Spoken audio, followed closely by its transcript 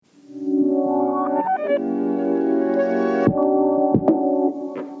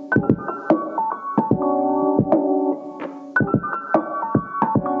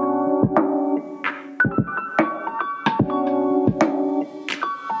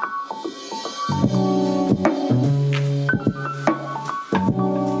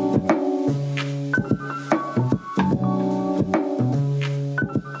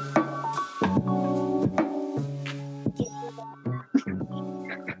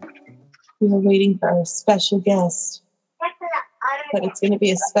We are waiting for our special guest. But it's going to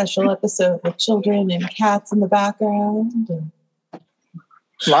be a special episode with children and cats in the background.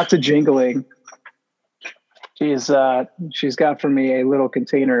 Lots of jingling. She's got for me a little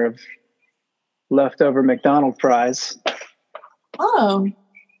container of leftover McDonald's fries. Oh.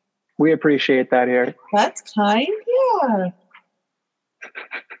 We appreciate that here. That's kind, yeah.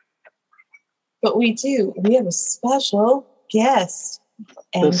 But we do. We have a special guest.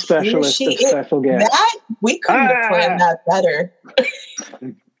 And the specialist of special guests. That we couldn't have planned that better.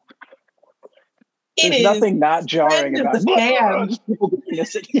 There's nothing not jarring about the fam.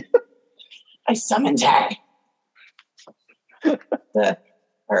 I summoned her.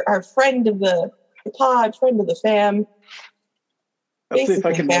 Our friend of the pod, friend of the fam. Let's see if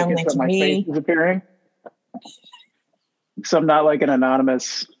I can make it so my face is appearing. So I'm not like an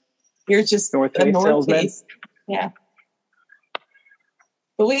anonymous. You're just North Face salesman. Yeah.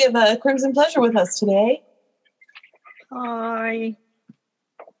 But we have Crimson Pleasure with us today. Hi.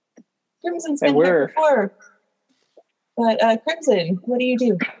 Crimson's been here before. But Crimson, what do you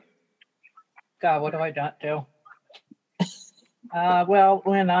do? God, what do I not do? Well,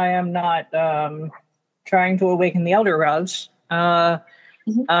 when I am not trying to awaken the Elder Gods,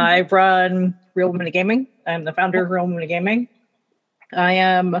 I run Real Women of Gaming. I'm the founder of Real Women of Gaming. I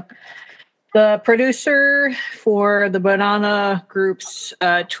am the producer for the Banana Group's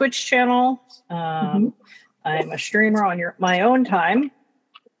Twitch channel. I'm a streamer on my own time,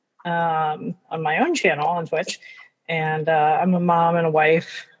 on my own channel on Twitch. And I'm a mom and a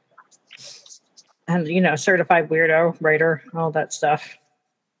wife. And, certified weirdo, writer, all that stuff.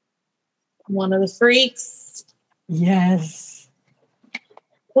 One of the freaks. Yes.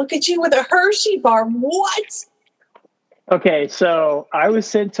 Look at you with a Hershey bar. What? Okay, so I was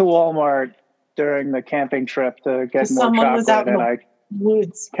sent to Walmart during the camping trip to get more chocolate, and I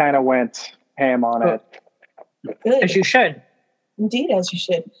kind of went ham on it. Good. As you should. Indeed, as you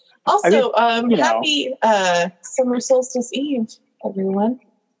should. Also, happy summer solstice eve, everyone.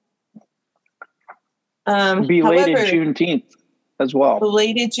 Belated Juneteenth as well.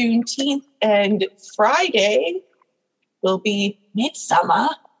 Belated Juneteenth, and Friday will be Midsummer.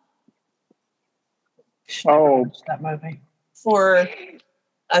 Oh, that movie for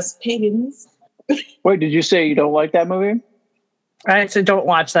us pagans. Wait, did you say you don't like that movie? I said don't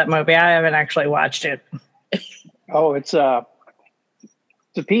watch that movie. I haven't actually watched it. Oh, it's a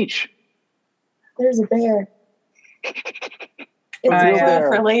peach. There's a bear. It's a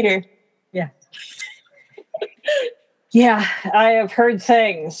bear for later. Yeah. Yeah, I have heard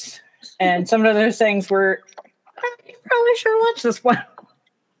things, and some of those things were. I probably should watch this one.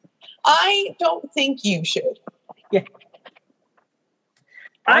 I don't think you should. Yeah.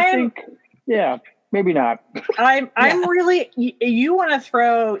 I think, maybe not. I'm really, you want to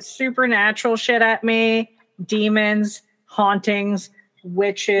throw supernatural shit at me, demons, hauntings,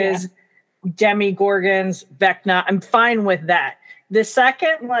 witches, demigorgons, Vecna. I'm fine with that. The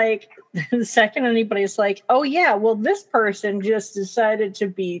second anybody's like, oh yeah, well, this person just decided to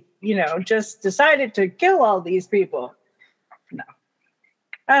be, decided to kill all these people. No.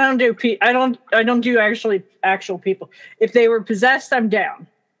 I don't do actual people. If they were possessed, I'm down.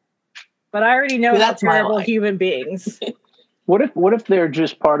 But I already know that's terrible human beings. What if they're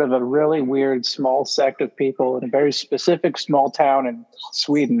just part of a really weird small sect of people in a very specific small town in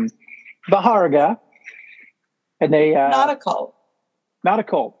Sweden, Baharga, and they not a cult. Not a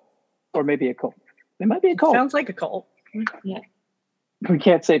cult. Or maybe a cult. They might be a cult. Sounds like a cult. Yeah. We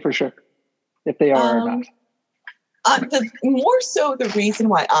can't say for sure if they are or not. More so the reason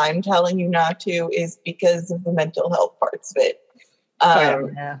why I'm telling you not to is because of the mental health parts of it.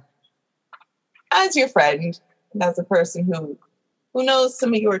 As your friend and as a person who knows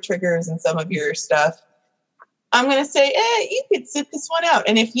some of your triggers and some of your stuff, I'm going to say, you could sit this one out.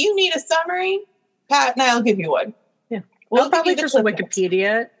 And if you need a summary, Pat and I'll give you one. Yeah. We'll probably just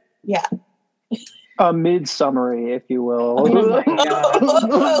Wikipedia. Yeah. A mid-summary, if you will. Oh my God.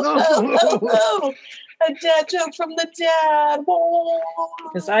 A dad joke from the dad.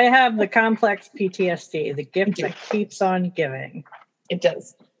 Because I have the complex PTSD, the gift that keeps on giving. It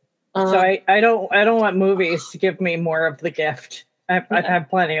does. So I don't want movies to give me more of the gift. I have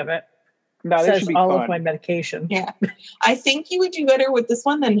plenty of it. No, it says all fun. of my medication. Yeah. I think you would do better with this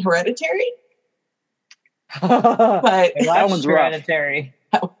one than Hereditary. But that one's Hereditary.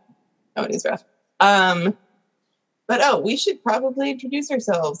 Rough. Oh, it is rough. But we should probably introduce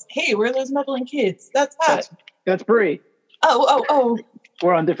ourselves. Hey, we're those meddling kids. That's Pat. That's Bree. Oh.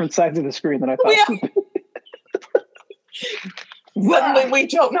 We're on different sides of the screen than I thought. Suddenly we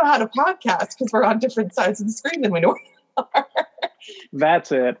don't know how to podcast because we're on different sides of the screen than we normally are.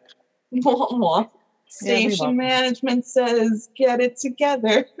 That's it. Mwah, mwah. Station management says, get it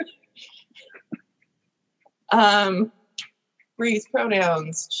together. Bree's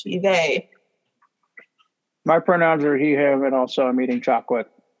pronouns, she, they. My pronouns are he, him, and also I'm eating chocolate.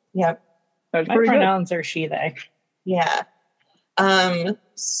 Yep. That's My pretty pronouns are she, they. Yeah.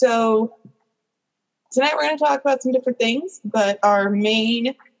 So tonight we're going to talk about some different things, but our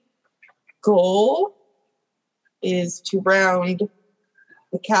main goal is to round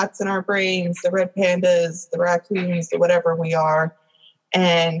the cats in our brains, the red pandas, the raccoons, the whatever we are,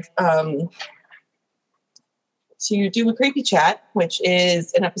 and to do a creepy chat, which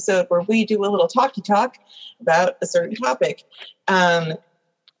is an episode where we do a little talky talk about a certain topic.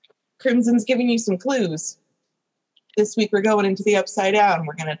 Crimson's giving you some clues. This week we're going into the Upside Down.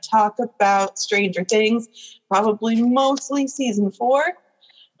 We're going to talk about Stranger Things, probably mostly season 4.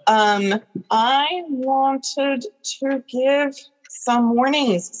 I wanted to give some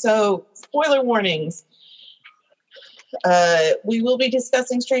warnings. So, spoiler warnings. We will be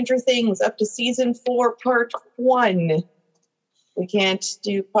discussing Stranger Things up to season 4, part 1. We can't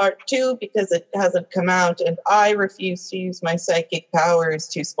do part 2 because it hasn't come out, and I refuse to use my psychic powers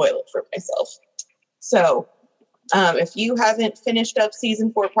to spoil it for myself. So, if you haven't finished up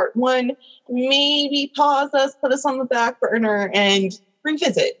season 4, part 1, maybe pause us, put us on the back burner, and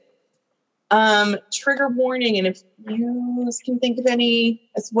revisit. Trigger warning, and if you can think of any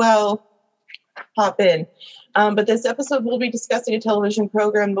as well, hop in. But this episode will be discussing a television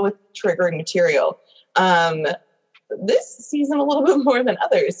program with triggering material. This season a little bit more than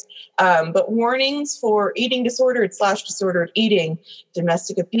others. But warnings for eating disordered/disordered eating,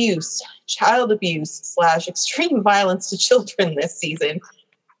 domestic abuse, child abuse / extreme violence to children this season,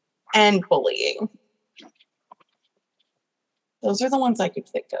 and bullying. Those are the ones I could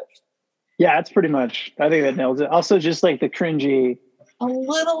think of. Yeah, that's pretty much. I think that nails it. Also, just like the cringy. A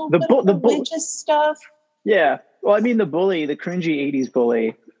little bit of religious stuff. Yeah. Well, I mean, the cringy 80s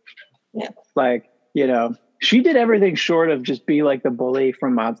bully. Yeah. Like, you know, she did everything short of just be like the bully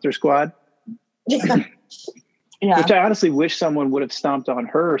from Monster Squad. Yeah. Yeah. Which I honestly wish someone would have stomped on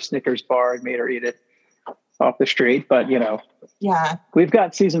her Snickers bar and made her eat it off the street. But, you know. Yeah. We've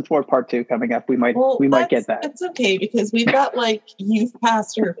got season 4, part 2 coming up. We might get that. It's okay because we've got like youth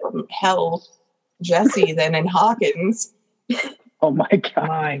pastor from hell, Jesse, then in Hawkins. Oh my God.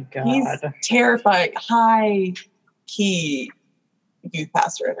 My God. He's terrifying. High key youth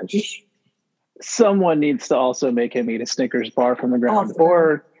pastor energy. Someone needs to also make him eat a Snickers bar from the ground.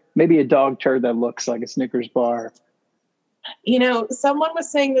 Or maybe a dog turd that looks like a Snickers bar. You know, someone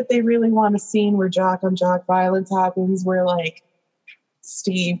was saying that they really want a scene where jock on jock violence happens, where like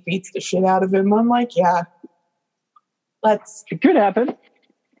Steve beats the shit out of him. I'm like, yeah. It could happen.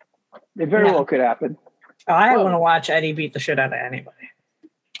 It very well could happen. I want to watch Eddie beat the shit out of anybody.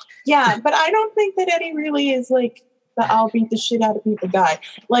 Yeah, but I don't think that Eddie really is like the I'll beat the shit out of people guy.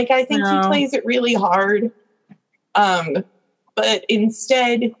 Like, I think he plays it really hard. But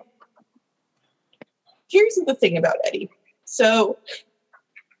instead, here's the thing about Eddie. So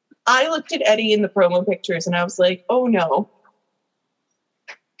I looked at Eddie in the promo pictures and I was like, oh no.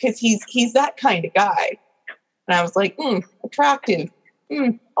 Because he's that kind of guy. And I was like, attractive.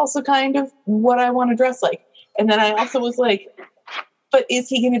 Also kind of what I want to dress like. And then I also was like, but is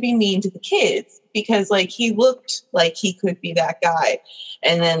he going to be mean to the kids? Because like he looked like he could be that guy.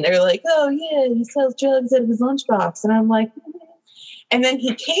 And then they're like, oh yeah, he sells drugs out of his lunchbox. And I'm like, and then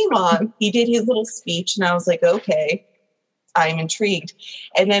he came on, he did his little speech and I was like, okay, I'm intrigued.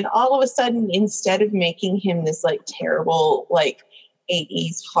 And then all of a sudden, instead of making him this like terrible, like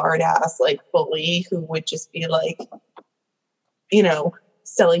 80s hard ass, like bully who would just be like, you know,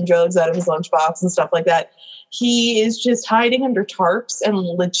 selling drugs out of his lunchbox and stuff like that. He is just hiding under tarps and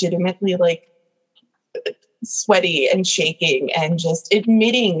legitimately like sweaty and shaking and just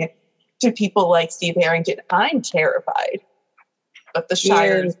admitting to people like Steve Harrington, I'm terrified, but the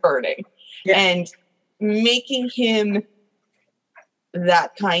Shire is burning. Yeah. And making him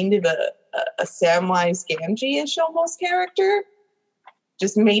that kind of a Samwise Gamgee-ish almost character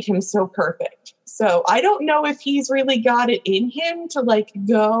just made him so perfect. So I don't know if he's really got it in him to like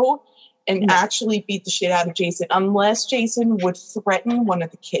go and actually beat the shit out of Jason, unless Jason would threaten one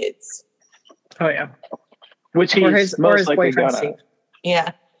of the kids. Oh yeah, which he's most likely gonna.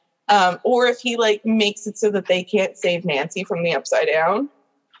 Yeah, or if he like makes it so that they can't save Nancy from the Upside Down,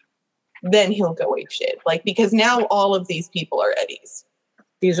 then he'll go ape shit. Like, because now all of these people are Eddie's.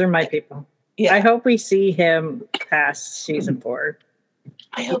 These are my people. Yeah, I hope we see him past season 4.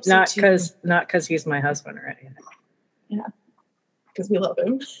 I hope so too. Not because he's my husband or anything. Yeah, because we love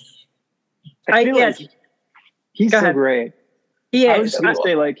him. I feel like he's so great. He is. I was going to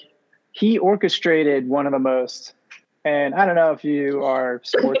say, like, he orchestrated one of the most, and I don't know if you are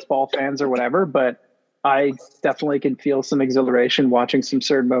sports ball fans or whatever, but I definitely can feel some exhilaration watching some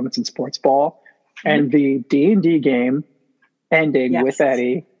certain moments in sports ball. And the D&D game ending Yes. with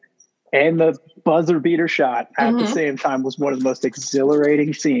Eddie and the buzzer beater shot at the same time was one of the most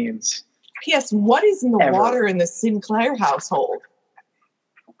exhilarating scenes. P.S. What is in the ever. water in the Sinclair household?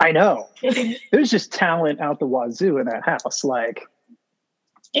 I know. There's just talent out the wazoo in that house. Like,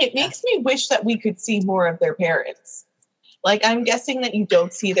 it makes me wish that we could see more of their parents. Like, I'm guessing that you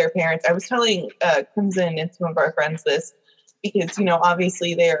don't see their parents. I was telling Crimson and some of our friends this because, you know,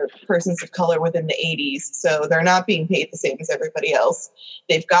 obviously they're persons of color within the 80s, so they're not being paid the same as everybody else.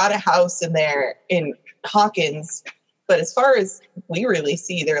 They've got a house in there in Hawkins, but as far as we really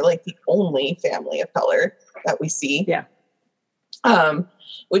see, they're like the only family of color that we see. Yeah.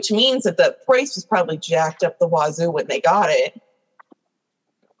 Which means that the price was probably jacked up the wazoo when they got it.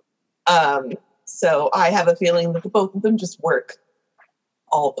 So I have a feeling that the both of them just work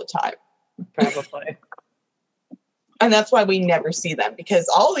all the time. Probably. And that's why we never see them, because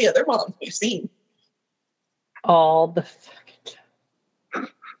all the other moms we've seen. All the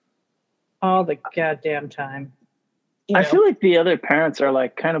goddamn time. You know? I feel like the other parents are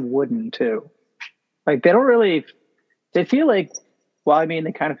like kind of wooden too. Like they don't really, they feel like, well, I mean,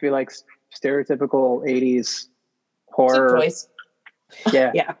 they kind of feel like stereotypical 80s horror. Toys.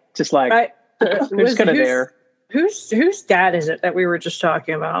 Yeah. Yeah. Just like, they're just kind of there. Whose dad is it that we were just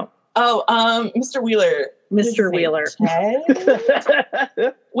talking about? Oh, Mr. Wheeler. Mr. Wheeler.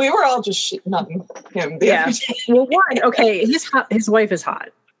 Ted? We were all just shitting on him. The other day. Well, one, okay, he's hot. His wife is hot.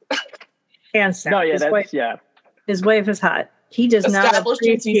 Hands down. No, yeah, His wife is hot. He does not Established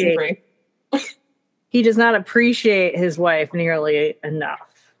in season appreciate. 3. He does not appreciate his wife nearly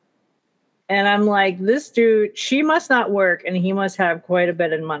enough. And I'm like, this dude, she must not work, and he must have quite a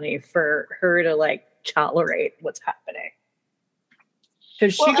bit of money for her to like tolerate what's happening.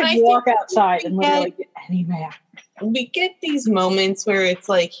 Because she could walk outside and literally get any man. We get these moments where it's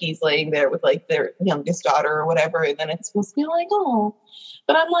like he's laying there with like their youngest daughter or whatever, and then it's supposed to be like, oh.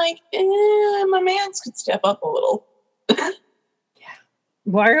 But I'm like, my mans could step up a little.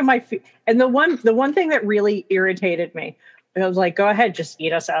 Why are my feet? And the one thing that really irritated me, I was like, go ahead, just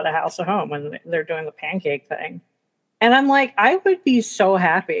eat us out of house at home when they're doing the pancake thing. And I'm like, I would be so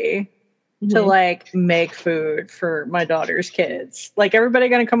happy to like make food for my daughter's kids. Like, everybody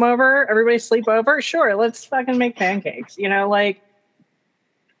gonna come over? Everybody sleep over? Sure, let's fucking make pancakes. You know, like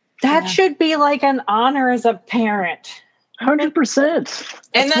that should be like an honor as a parent. 100%.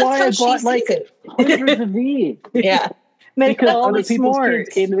 And that's why how I she bought sees like it. hundreds of these. Yeah. Make Because all other the people's s'mores.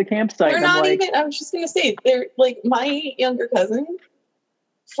 kids came to the campsite. They're And I'm not like, even, I was just going to say, they're like my younger cousin.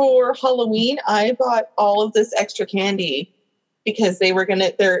 For Halloween, I bought all of this extra candy because they were going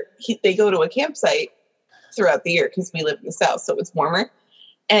to, they go to a campsite throughout the year because we live in the South, so it's warmer.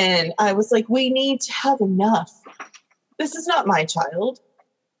 And I was like, we need to have enough. This is not my child,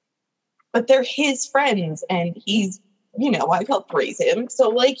 but they're his friends, and he's, you know, I've helped raise him. So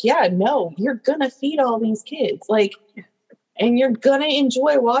like, yeah, no, you're going to feed all these kids. Like, and you're going to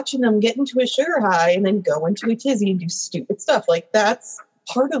enjoy watching them get into a sugar high and then go into a tizzy and do stupid stuff. Like, that's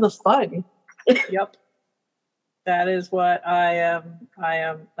part of the fun. Yep. That is what I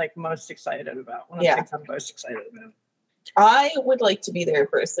am like most excited about. One of the things I'm most excited about. I would like to be there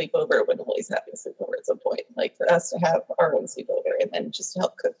for a sleepover when Emily's having a sleepover at some point. Like, for us to have our own sleepover and then just to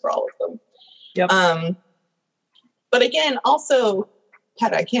help cook for all of them. Yep. But again, also,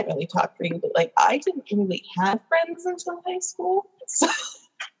 Pat, I can't really talk for you, but like, I didn't really have friends until high school. So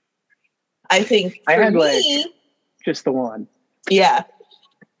I think I had me, like just the one. Yeah.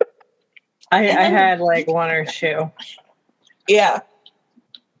 I had like one or two. Yeah.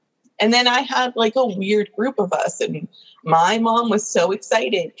 And then I had like a weird group of us, and my mom was so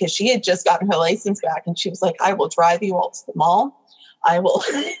excited because she had just gotten her license back, and she was like, I will drive you all to the mall. I will.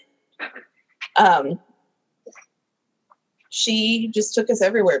 She just took us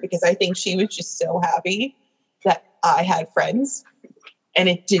everywhere because I think she was just so happy that I had friends, and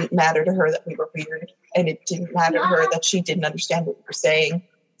it didn't matter to her that we were weird, and it didn't matter to her that she didn't understand what we were saying.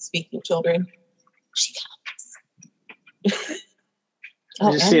 Speaking of children, she got us.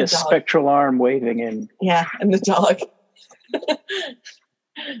 I just see a spectral arm waving in. Yeah, and the dog.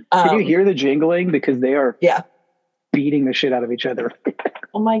 Can you hear the jingling? Because they are beating the shit out of each other.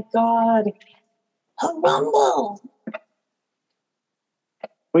 Oh my God. A rumble.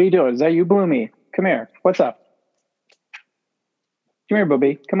 What are you doing? Is that you, Bloomy? Come here. What's up? Come here,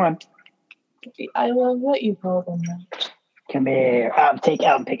 Booby. Come on. I love what you call them now. Come here. I'm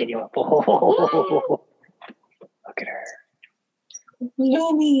picking you up. Look at her.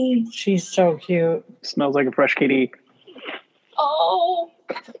 Lumi. She's so cute. Smells like a fresh kitty. Oh.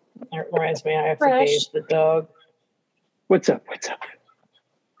 That reminds me, I have Fresh. to bathe the dog. What's up?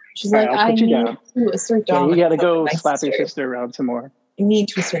 She's All like, right, I'll I put you need down. to assert Yeah, you dominance. gotta go over my slap your sister around some more. I need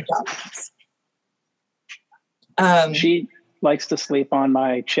to assert dominance. She likes to sleep on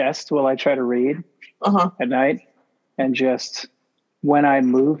my chest while I try to read at night. And just when I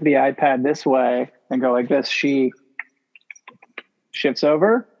move the iPad this way and go like this, she shifts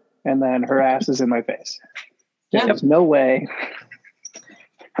over and then her ass is in my face. Yeah. There's no way.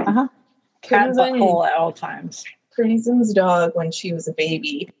 Cat butthole at all times. Crimson's dog, when she was a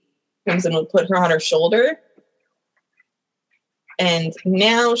baby, Crimson would put her on her shoulder. And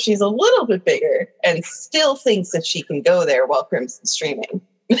now she's a little bit bigger and still thinks that she can go there while Crimson's streaming.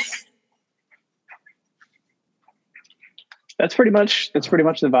 That's pretty much the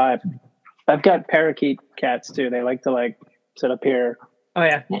vibe. I've got parakeet cats too. They like to sit up here. Oh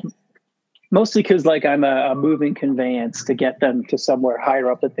yeah. Mostly because I'm a moving conveyance to get them to somewhere higher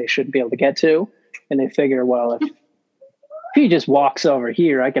up that they shouldn't be able to get to. And they figure, well, if he just walks over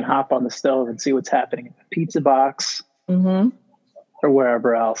here, I can hop on the stove and see what's happening in the pizza box or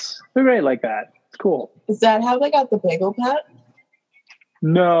wherever else. They're great like that. It's cool. Is that how they got the bagel pet?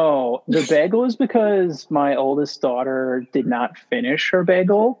 No, the bagel is because my oldest daughter did not finish her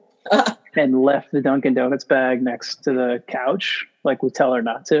bagel and left the Dunkin' Donuts bag next to the couch, like we tell her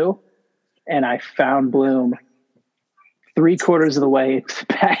not to. And I found Bloom 3/4 of the way into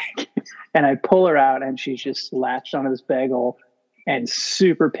the bag. And I pull her out and she's just latched onto this bagel and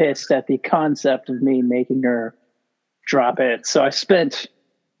super pissed at the concept of me making her drop it. So I spent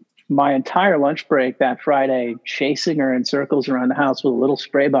my entire lunch break that Friday chasing her in circles around the house with a little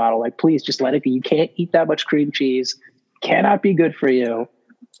spray bottle. Like, please just let it be. You can't eat that much cream cheese. Cannot be good for you.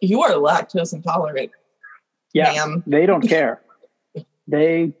 You are lactose intolerant. Yeah, ma'am. They don't care.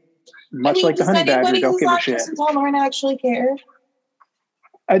 They, like the honey badger, don't give a shit. Does anybody who's lactose intolerant actually care?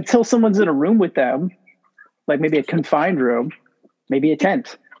 Until someone's in a room with them, like maybe a confined room, maybe a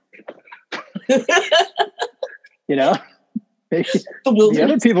tent. You know? Maybe the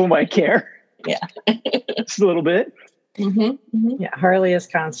other people might care. Yeah. Just a little bit. Yeah, Harley is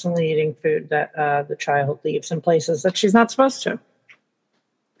constantly eating food that the child leaves in places that she's not supposed to.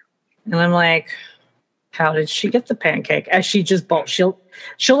 And I'm like, how did she get the pancake? As she just bolts,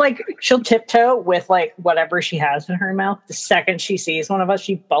 she'll tiptoe with whatever she has in her mouth. The second she sees one of us,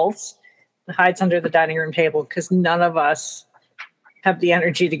 she bolts and hides under the dining room table because none of us have the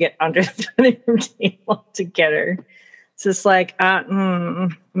energy to get under the dining room table to get her. It's just like,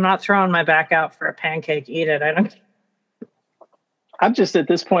 I'm not throwing my back out for a pancake. Eat it. I don't. I'm just at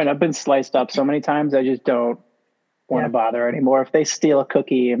this point, I've been sliced up so many times, I just don't want to bother anymore. If they steal a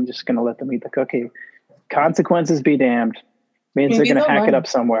cookie, I'm just going to let them eat the cookie. Consequences be damned. Means they're going to hack it up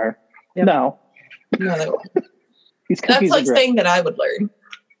somewhere. Yep. No, they won't. That's like saying that I would learn.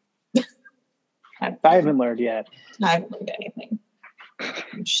 I haven't learned yet. I haven't learned anything.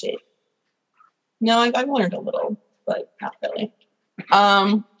 Shit. No, I've learned a little, but not really.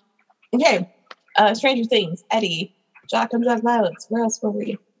 Okay. Stranger Things. Eddie. Jock and Jock Violence. Where else were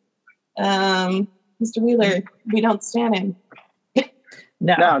we? Mr. Wheeler. We don't stand him.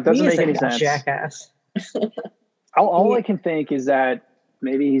 No, it doesn't make any sense. Jackass. All I can think is that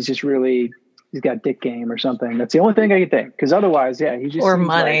maybe he's got dick game or something. That's the only thing I can think. Because otherwise, he just or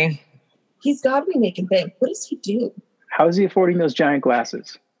money. He's got to be making bank. What does he do? How is he affording those giant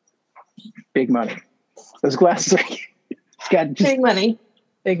glasses? Big money. Those glasses he's got big money.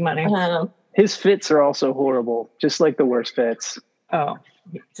 Big money. His fits are also horrible, just like the worst fits. Oh,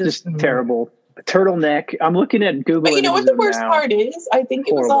 just terrible. A turtleneck. I'm looking at Google. But you know what the worst part is? I think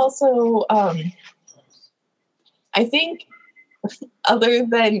it was also. I think, other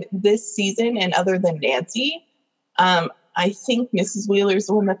than this season and other than Nancy, I think Mrs. Wheeler's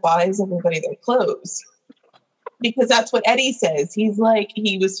the one that buys everybody their clothes, because that's what Eddie says. He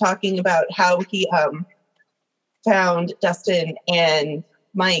was talking about how he found Dustin and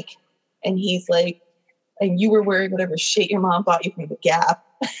Mike. And he's like, and you were wearing whatever shit your mom bought you from the Gap.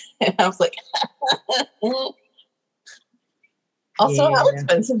 And I was like, also, how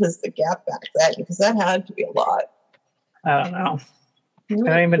expensive is the Gap back then? Because that had to be a lot. I don't know. I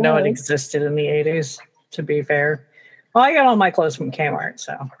don't even know it existed in the 80s, to be fair. Well, I got all my clothes from Kmart,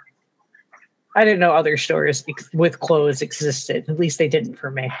 so I didn't know other stores with clothes existed. At least they didn't for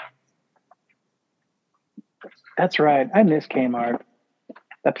me. That's right. I miss Kmart.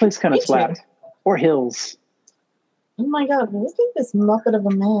 That place kind of slapped. Or Hills. Oh my God, look at this muppet of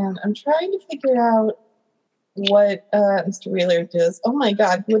a man. I'm trying to figure out what Mr. Wheeler does. Oh my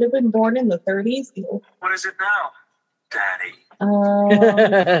God, he would have been born in the 30s. What is it now?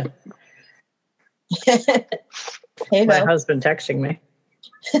 Hey, My Val. husband texting me.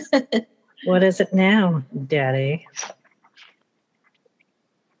 What is it now, Daddy?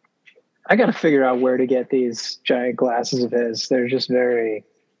 I got to figure out where to get these giant glasses of his. They're just very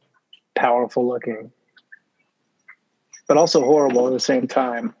powerful looking, but also horrible at the same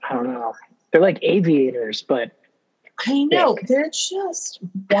time. I don't know. They're like aviators, but I know, they're just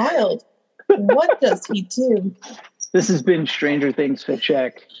wild. What does he do? this has been Stranger Things fit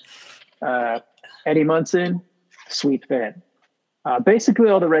check. Eddie Munson, sweet fit. Basically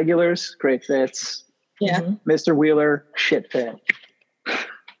all the regulars, great fits. Yeah. Mr. Wheeler, shit fit.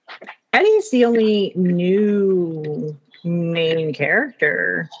 Eddie's the only new main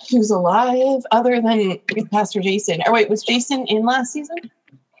character. Who's alive other than Pastor Jason? Or wait, was Jason in last season?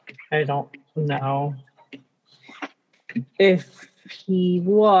 I don't know if he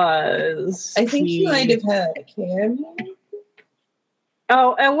was. I think he might have had a cameo.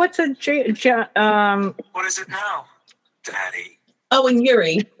 Oh, and what's a What is it now, Daddy? Oh, and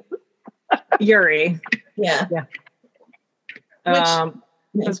Yuri. Yuri? Yeah.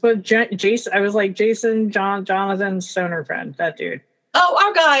 That's what Jason. I was like Jonathan Stoner friend. That dude. Oh,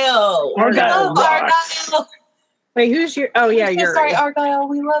 Argyle. Argyle Oh, rocks. Argyle. Wait, who's your? Oh yeah, I'm so Yuri. sorry, Argyle.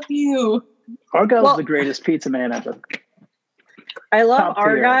 We love you. Argyle's the greatest pizza man ever. I love Top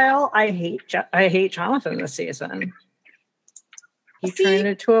tier. Argyle. I hate Jonathan this season. He See? turned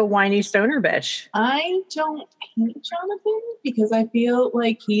into a whiny stoner bitch. I don't hate Jonathan because I feel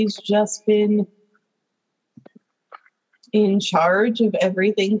like he's just been in charge of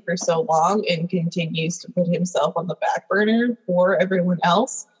everything for so long and continues to put himself on the back burner for everyone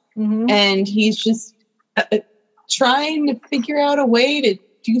else. Mm-hmm. And he's just trying to figure out a way to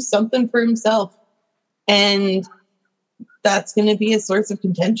do something for himself. And that's going to be a source of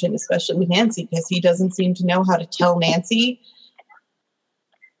contention, especially with Nancy, because he doesn't seem to know how to tell Nancy,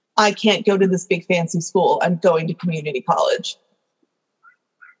 I can't go to this big fancy school. I'm going to community college.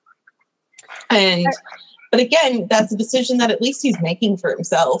 But again, that's a decision that at least he's making for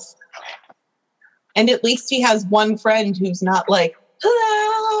himself. And at least he has one friend who's not like,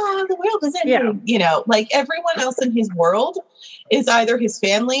 the world is ending. You know, like everyone else in his world is either his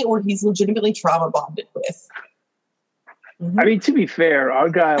family or he's legitimately trauma bonded with. I mean, to be fair,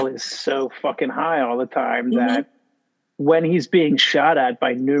 Argyle is so fucking high all the time that when he's being shot at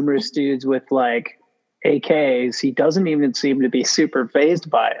by numerous dudes with like AKs, he doesn't even seem to be super fazed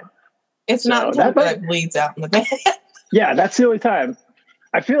by it. It's not until it bleeds out in the bed. Yeah, that's the only time.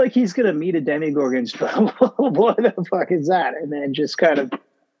 I feel like he's going to meet a Demigorgon. What the fuck is that? And then just kind of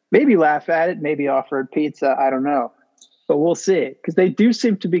maybe laugh at it, maybe offer it pizza. I don't know. But we'll see. Because they do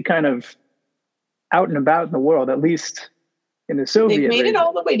seem to be kind of out and about in the world, at least in the Soviet They've made region. it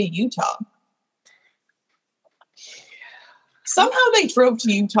all the way to Utah. Somehow they drove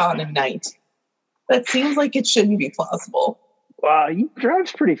to Utah in a night. That seems like it shouldn't be plausible. Wow, he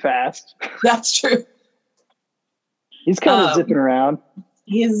drives pretty fast. That's true. He's kind of zipping around.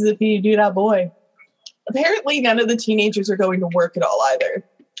 He is a zippy doo-dah boy. Apparently, none of the teenagers are going to work at all either.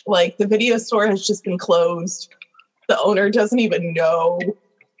 Like, the video store has just been closed. The owner doesn't even know.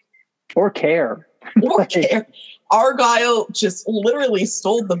 Or care. Or care. Argyle just literally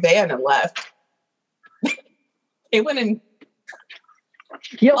stole the van and left. They went in.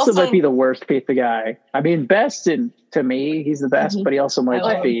 He also might be the worst pizza guy. I mean, best to me, he's the best, but he also might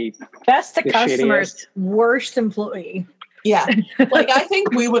just be best to the customers, shittiest. Worst employee. Yeah. Like, I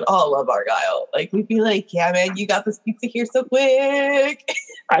think we would all love Argyle. Like, we'd be like, yeah, man, you got this pizza here so quick.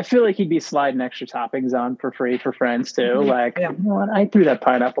 I feel like he'd be sliding extra toppings on for free for friends too. Like, you know what? I threw that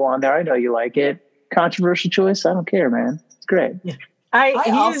pineapple on there. I know you like it. Controversial choice. I don't care, man. It's great. Yeah. I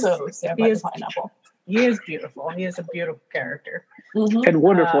also stand by the pineapple. He is beautiful. He is a beautiful character. And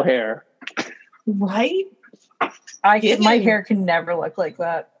wonderful hair. Right? My hair can never look like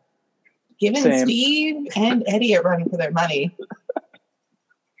that. Giving Same. Steve and Eddie a run for their money.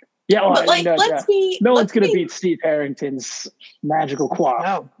 Yeah, well, But, like, let's be... no one's going to beat Steve Harrington's magical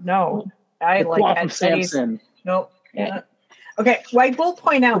coif. No. I the like coif of Eddie's. Samson. Nope. Yeah. Okay, well, I will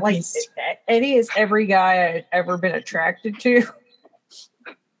point out, like, Eddie is every guy I've ever been attracted to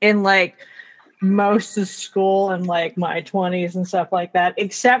in, like, most of school and, like, my 20s and stuff like that,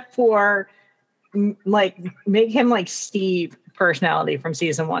 except for, like, make him like Steve personality from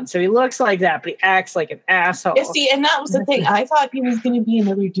season 1. So he looks like that, but he acts like an asshole. Yeah, see, and that was the thing. I thought he was going to be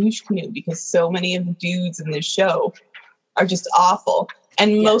another douche canoe because so many of the dudes in this show are just awful.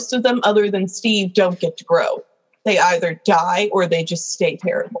 And most of them, other than Steve, don't get to grow. They either die or they just stay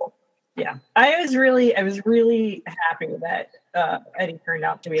terrible. Yeah, I was really happy that Eddie turned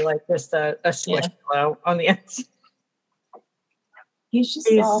out to be like just a squishmallow on the inside. He's just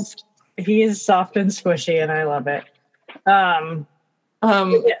soft. He is soft and squishy, and I love it. Um,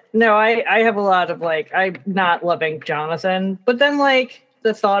 No, I have a lot of like, I'm not loving Jonathan, but then like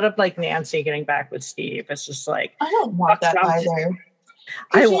the thought of like Nancy getting back with Steve, it's just like, I don't want that either.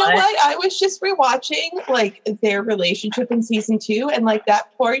 I You know want it. what? I was just rewatching like their relationship in season 2, and like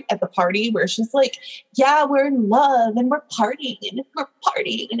that point at the party where she's like, "Yeah, we're in love and we're partying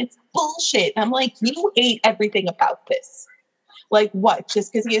and it's bullshit." And I'm like, you hate everything about this. Like what?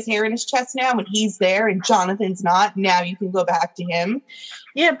 Just because he has hair in his chest now and he's there and Jonathan's not, now you can go back to him.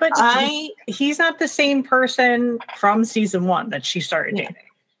 Yeah, but he's not the same person from season 1 that she started dating.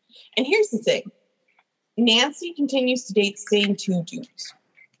 And here's the thing. Nancy continues to date the same 2 dudes.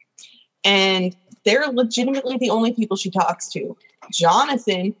 And they're legitimately the only people she talks to.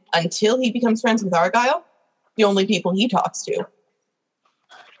 Jonathan, until he becomes friends with Argyle, the only people he talks to.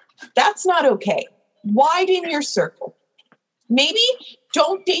 That's not okay. Widen your circle. Maybe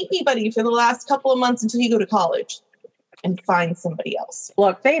don't date anybody for the last couple of months until you go to college and find somebody else.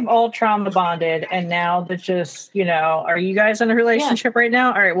 Look, they've all trauma bonded, and now they're just, are you guys in a relationship right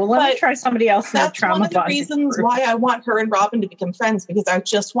now? All right, well, let me try somebody else in a trauma bonded. That's one of the reasons why I want her and Robin to become friends, because I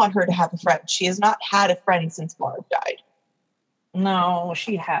just want her to have a friend. She has not had a friend since Marv died. No,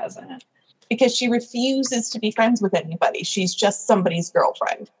 she hasn't. Because she refuses to be friends with anybody. She's just somebody's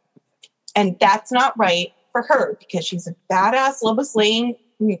girlfriend. And that's not right for her, because she's a badass Lois Lane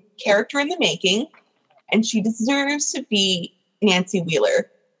character in the making, and she deserves to be Nancy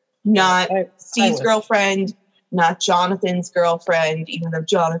Wheeler, not Steve's girlfriend, not Jonathan's girlfriend, even though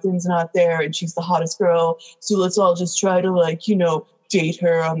Jonathan's not there and she's the hottest girl. So let's all just try to date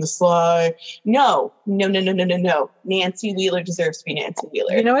her on the sly. No. Nancy Wheeler deserves to be Nancy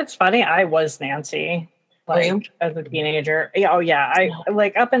Wheeler. You know what's funny? I was Nancy. As a teenager. Oh yeah. I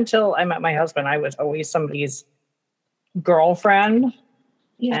like up until I met my husband, I was always somebody's girlfriend.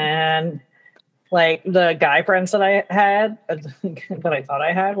 Yeah. And like the guy friends that I had, that I thought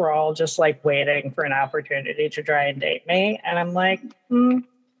I had, were all just like waiting for an opportunity to try and date me. And I'm like,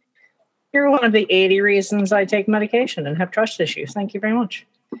 you're one of the 80 reasons I take medication and have trust issues. Thank you very much.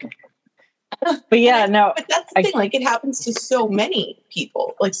 But yeah, no. But that's the thing. Like it happens to so many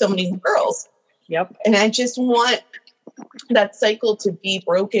people, like so many girls. Yep. And I just want that cycle to be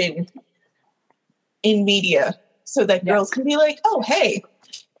broken in media so that girls can be like, oh, hey,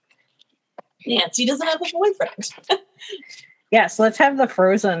 Nancy doesn't have a boyfriend. Yes, let's have the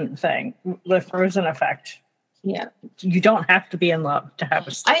Frozen thing, the Frozen effect. Yeah. You don't have to be in love to have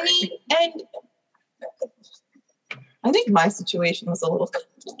a story. I mean, and I think my situation was a little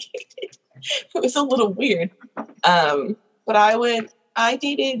complicated. It was a little weird. But I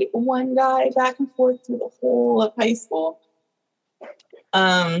dated one guy back and forth through the whole of high school.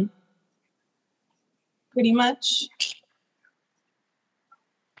 Pretty much.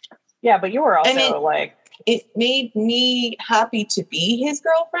 Yeah, but you were also it made me happy to be his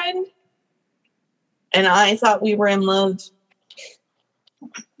girlfriend. And I thought we were in love.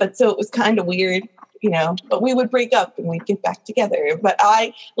 But so it was kind of weird, but we would break up and we'd get back together. But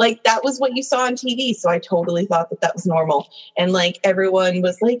that was what you saw on TV. So I totally thought that was normal. And everyone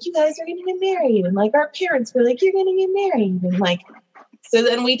was like, you guys are going to get married. And our parents were like, you're going to get married. And so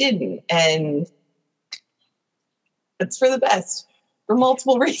then we didn't. And it's for the best for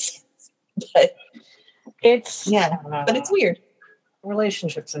multiple reasons. But but it's weird.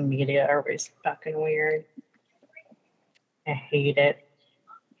 Relationships in media are always fucking weird. I hate it.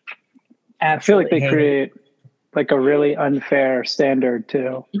 I feel like they create a really unfair standard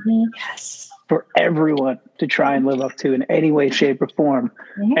too. Mm-hmm. Yes. For everyone to try and live up to in any way, shape, or form.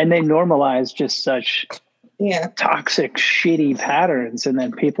 Mm-hmm. And they normalize just such toxic, shitty patterns. And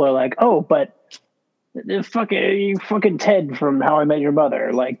then people are like, oh, but you fucking Ted from How I Met Your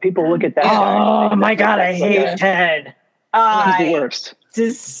Mother. People look at that. Oh my God, I hate Ted. He's the worst.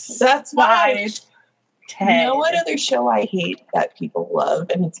 That's why Ted. You know what other show I hate that people love,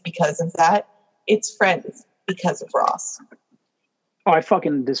 and it's because of that? It's Friends, because of Ross. Oh, I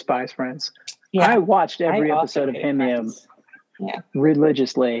fucking despise Friends. Yeah. I watched every episode of Him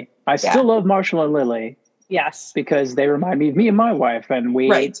religiously. I still love Marshall and Lily. Yes. Because they remind me of me and my wife, and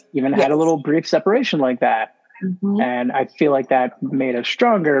we even had a little brief separation like that. Mm-hmm. And I feel like that made us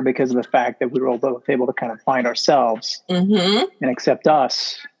stronger because of the fact that we were all both able to kind of find ourselves and accept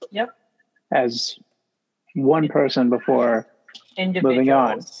us as one person before moving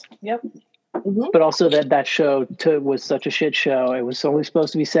on. Yep. Mm-hmm. But also that show was such a shit show. It was only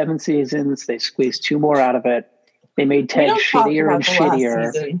supposed to be 7 seasons. They squeezed 2 more out of it. They made Ted shittier and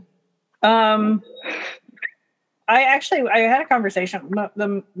shittier. I had a conversation.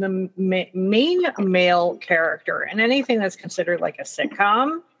 The main male character in anything that's considered like a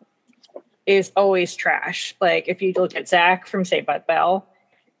sitcom is always trash. Like if you look at Zach from Saved by the Bell,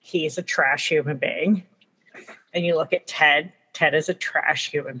 he's a trash human being. And you look at Ted is a trash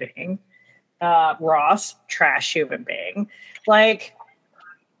human being. Ross, trash human being. Like,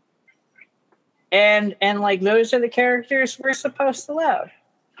 and like those are the characters we're supposed to love.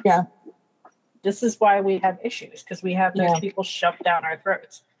 Yeah. This is why we have issues, because we have those people shoved down our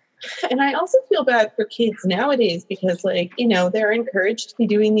throats. And I also feel bad for kids nowadays because, like, you know, they're encouraged to be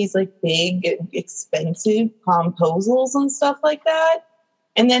doing these like big, expensive promposals and stuff like that.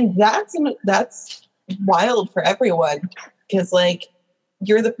 And then that's wild for everyone because, like,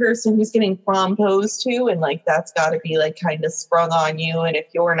 you're the person who's getting promposed to, and like that's got to be like kind of sprung on you. And if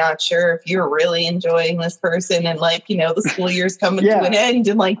you're not sure if you're really enjoying this person, and like, you know, the school year's coming to an end,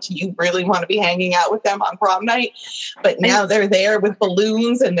 and like, do you really want to be hanging out with them on prom night? But now they're there with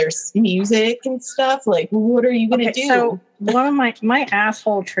balloons and there's music and stuff. Like, what are you going to do? So one of my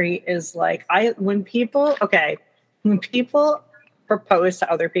asshole trait is like when people propose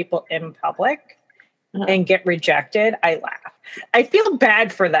to other people in public and get rejected, I laugh. I feel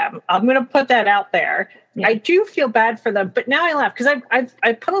bad for them. I'm going to put that out there. Yeah. I do feel bad for them, but now I laugh because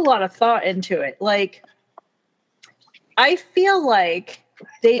I've put a lot of thought into it. Like, I feel like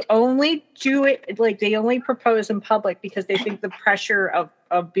they only do it, like they only propose in public because they think the pressure of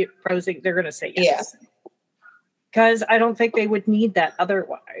proposing, they're going to say yes. Because I don't think they would need that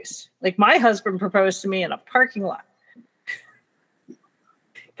otherwise. Like, my husband proposed to me in a parking lot.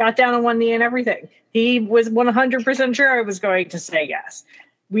 Got down on one knee and everything. He was 100% sure I was going to say yes.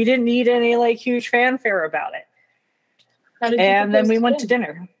 We didn't need any like huge fanfare about it. And then we went to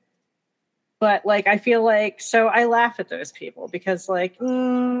dinner. But like, I feel like, so I laugh at those people because like,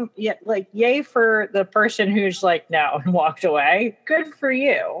 like yay for the person who's like, no, and walked away. Good for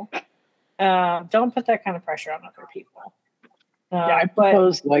you. Don't put that kind of pressure on other people. I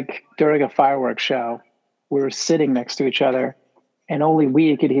proposed like during a fireworks show, we were sitting next to each other. And only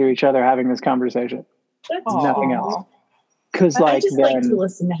we could hear each other having this conversation. Nothing else. Because like, I just like to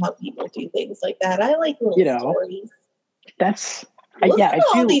listen to how people do things like that. I like little stories. That's look at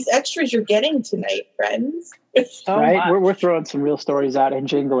all these extras you're getting tonight, friends. Right? We're throwing some real stories out and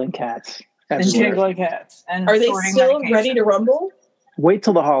jingling cats. And jingling cats. And are they still ready to rumble? Wait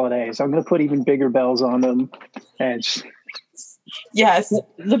till the holidays. I'm going to put even bigger bells on them. And yes,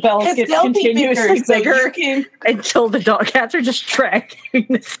 the bells get continuously bigger until the dog cats are just dragging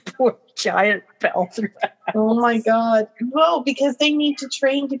this poor giant bell through the house. Oh my god! No, because they need to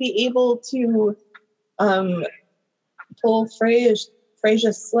train to be able to pull Frasia's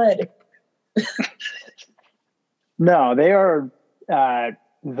sled. No, they are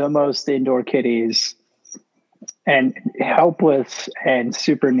the most indoor kitties and helpless and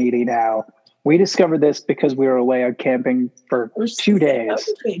super needy now. We discovered this because we were away on camping for 2 days.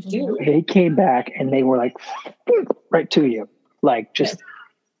 They came back and they were like right to you. Like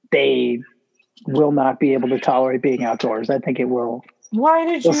they will not be able to tolerate being outdoors. I think it will. Why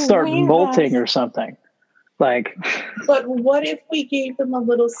did you start molting or something? Like, but what if we gave them a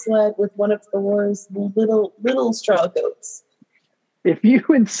little sled with one of Thor's little straw goats? If you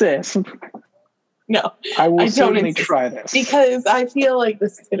insist. No, I will certainly try this because I feel like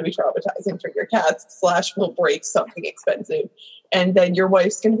this is going to be traumatizing for your cats. / will break something expensive, and then your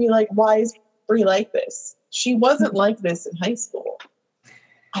wife's going to be like, "Why is Brie like this? She wasn't like this in high school."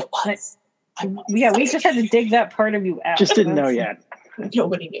 I was. Yeah, we just had to dig that part of you out. Just didn't know yet.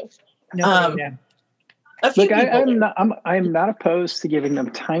 Nobody knew. Look, I'm not opposed to giving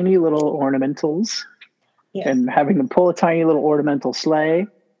them tiny little ornamentals and having them pull a tiny little ornamental sleigh.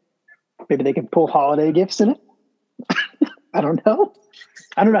 Maybe they can pull holiday gifts in it. I don't know.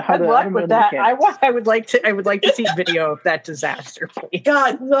 I don't know how. Good luck with that. I would like to see video of that disaster, please.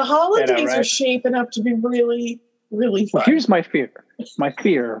 God, the holidays are shaping up to be really, really fun. Well, here's my fear. My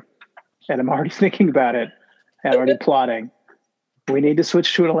fear, and I'm already thinking about it and already plotting. We need to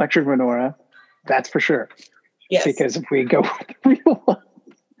switch to an electric menorah. That's for sure. Yes. Because if we go with the real one,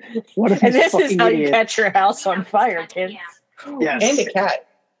 what if and this is how you catch your house on fire, kids. Yes. And a cat.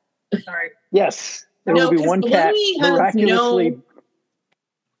 Sorry. Yes. There will be one cat miraculously.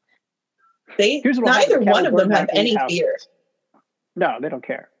 Neither one of them have any fear. No, they don't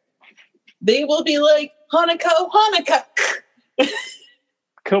care. They will be like, Hanukkah.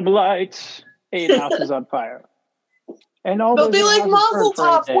 Come lights, 8 houses on fire. And all they'll be like, Mazel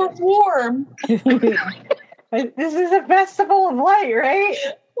Tov, we're warm. This is a festival of light, right?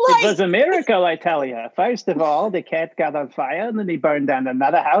 It was a miracle, I tell you. First of all, the cat got on fire, and then he burned down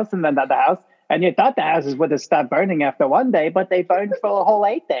another house and another house, And you thought the houses would have stopped burning after one day, but they burned for a whole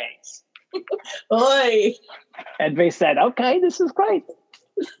 8 days. Oi. And they said, okay, this is great.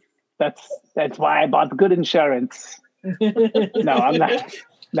 That's why I bought good insurance. No, I'm not.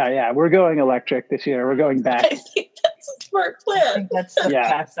 No, yeah, we're going electric this year. We're going back. I think that's a smart I plan. think that's the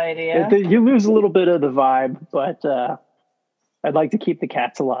best idea. You lose a little bit of the vibe, but I'd like to keep the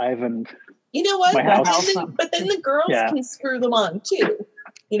cats alive. And You know what? My house. But then the girls Yeah. can screw them on too.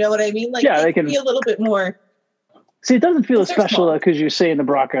 You know what I mean? Like Yeah, they they can can- be a little bit more. see, it doesn't feel as They're special small. because you're seeing the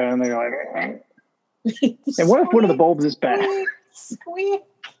Bronco and they're like, and what if one of the bulbs is bad? Squeak.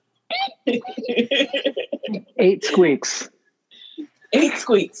 8 squeaks. 8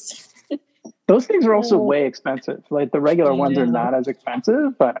 squeaks. Those things are also Oh. way expensive. Like the regular ones are not as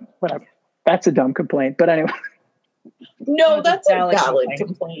expensive, but whatever. That's a dumb complaint. But anyway, No, that's a Valid valid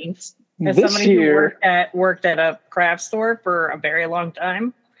complaint. complaint. As this somebody who year, worked at a craft store for a very long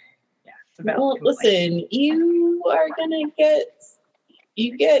time, yeah, it's a valid Well, complaint. listen,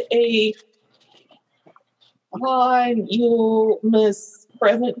 you get a you miss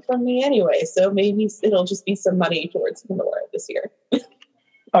present from me anyway, so maybe it'll just be some money towards Pandora this year.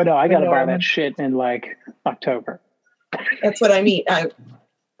 oh no, I got to buy Norman. that shit in like October. That's what I mean. I'll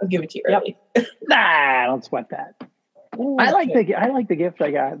give it to you Yep. early. Nah, don't sweat that. I like the gift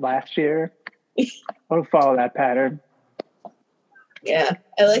I got last year. I'll follow that pattern. Yeah,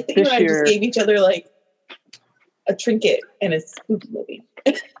 I like that you This and I year- just gave each other like a trinket and a spooky movie.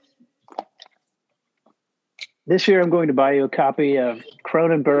 This year, I'm going to buy you a copy of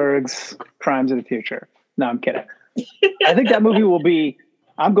Cronenberg's Crimes of the Future. No, I'm kidding. I think that movie will be.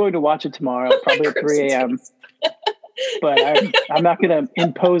 I'm going to watch it tomorrow, probably at 3 a.m. But I'm not going to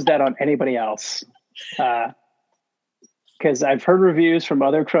impose that on anybody else. Because I've heard reviews from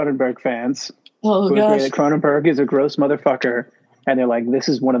other Cronenberg fans Oh who agree gosh, that Cronenberg is a gross motherfucker, and they're like, "This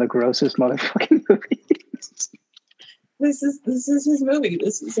is one of the grossest motherfucking movies." this is his movie.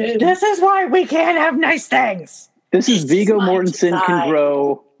 This is him. This is why we can't have nice things. This is This is Viggo my Mortensen can design.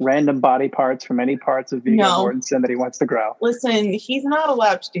 grow random body parts from any parts of Viggo No. Mortensen that he wants to grow. Listen, he's not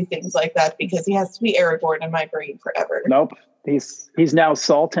allowed to do things like that because he has to be Aragorn in my brain forever. Nope. He's now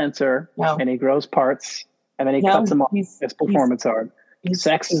Saul Tensor, No. and he grows parts, and then he No, cuts them off. he's- It's performance art. he's-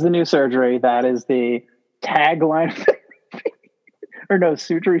 Sex is the new surgery. That is the tagline. Or no,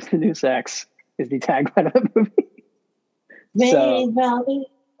 surgery is the new sex is the tagline of the movie. So- Valley.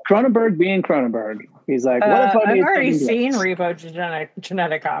 Cronenberg being Cronenberg. He's like, what if I I've made already something seen gross? Repo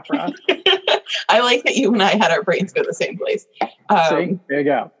Genetic Opera. I like that you and I had our brains go the same place. See? There you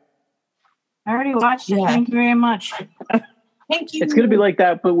go. I already watched it. Yeah. Thank you very much. Thank you. It's going to be like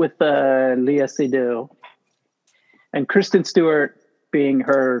that, but with Leah Seydoux. And Kristen Stewart being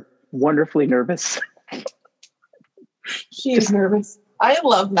her wonderfully nervous. She is nervous. I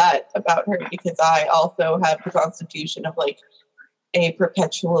love that about her because I also have the constitution of like a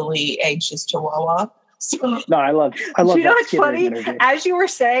perpetually anxious chihuahua. So No, I love You know that what's Skinner funny? energy. As you were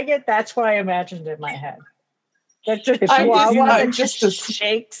saying it, that's what I imagined in my head. That just If you- chihuahua if that you- just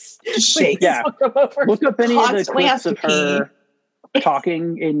shakes. shakes. Yeah. Come over. Look up any of the Constantly clips has of to her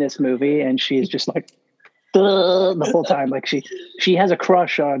talking in this movie, and she's just like the whole time. Like she has a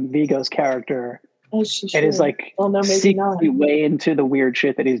crush on Viggo's character, As she and is should. like Well, no, maybe secretly not. way into the weird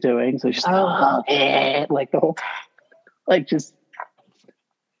shit that he's doing. So she's Oh. like the whole like just.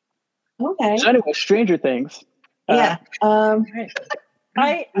 Okay. So anyway, Stranger Things. Yeah.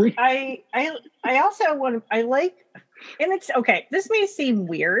 I also want I like, and it's okay. This may seem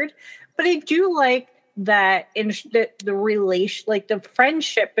weird, but I do like that in the relation, like the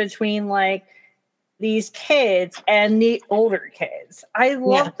friendship between like these kids and the older kids. I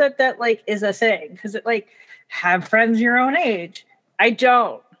love that like is a thing because it like have friends your own age. I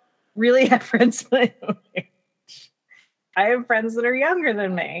don't really have friends my own age. I have friends that are younger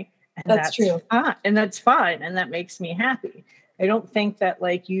than me. And That's true. And that's fine. And that makes me happy. I don't think that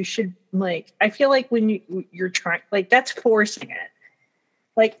like you should like, I feel like when you're trying, like that's forcing it.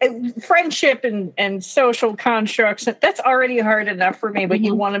 Like friendship and social constructs, that's already hard enough for me, but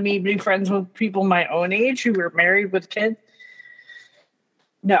you want me to be friends with people my own age who are married with kids?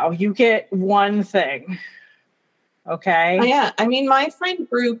 No, you get one thing. Okay. Yeah. I mean, my friend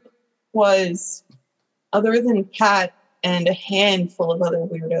group was, other than Pat and a handful of other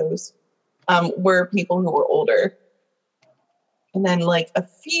weirdos, were people who were older. And then like a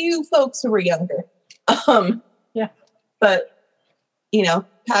few folks who were younger. Yeah. But, you know,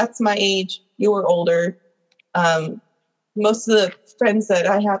 Pat's my age, you were older. Most of the friends that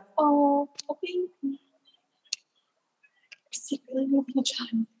I have, oh, baby. We're secretly moving a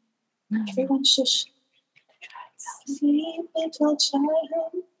child. Everyone shush. Sweet little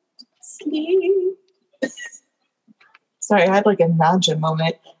child. Sleep. Sorry, I had like a Naja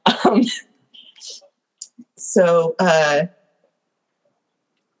moment. So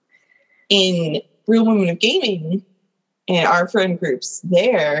in Real Women of Gaming, in our friend groups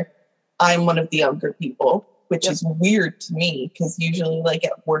there, I'm one of the younger people, which is weird to me because usually like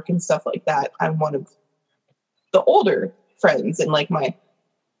at work and stuff like that, I'm one of the older friends in like my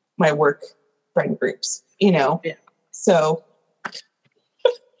work friend groups, you know? Yeah. So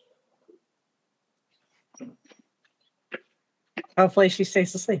hopefully she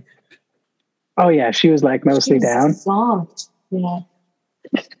stays asleep. Oh yeah, she was like mostly down. Soft. Yeah.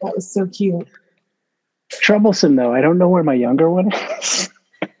 That was so cute. Troublesome though. I don't know where my younger one is.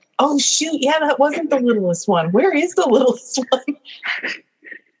 Oh shoot, yeah, that wasn't the littlest one. Where is the littlest one?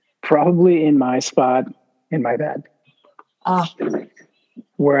 Probably in my spot in my bed. Ah,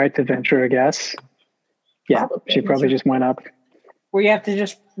 Were I to venture a guess. Yeah, she probably just went up. Where you have to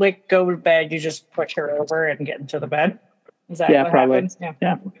just like go to bed, you just push her over and get into the bed. Is that what probably. happens?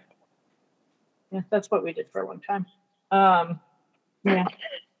 Yeah. Yeah, that's what we did for a long time. Yeah.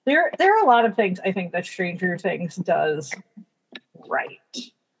 There are a lot of things I think that Stranger Things does right.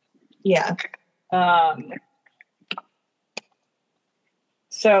 yeah.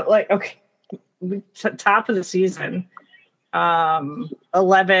 So like, okay, top of the season,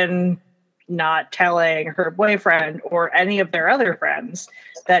 11 not telling her boyfriend or any of their other friends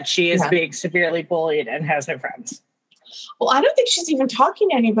that she is being severely bullied and has no friends. Well, I don't think she's even talking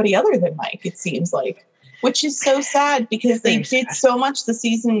to anybody other than Mike, it seems like, which is so sad because they did so much the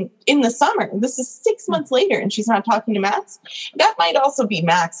season in the summer. This is 6 months later and she's not talking to Max. That might also be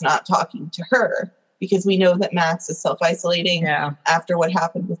Max not talking to her because we know that Max is self-isolating after what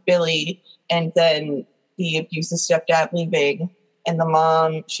happened with Billy and then the abusive stepdad leaving and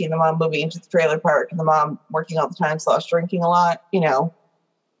she and the mom moving into the trailer park and the mom working all the time / drinking a lot, you know.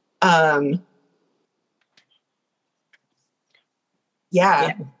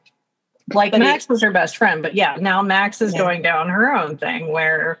 Yeah. Like Max was her best friend, but now Max is going down her own thing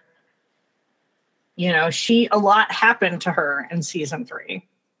where, you know, a lot happened to her in season 3.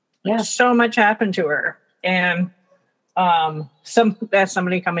 Yeah. So much happened to her. And as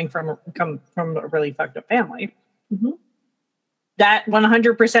somebody coming from a really fucked up family, that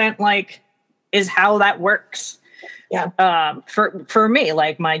 100% like is how that works. Yeah. For me,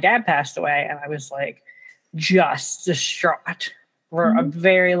 like my dad passed away and I was like just distraught for a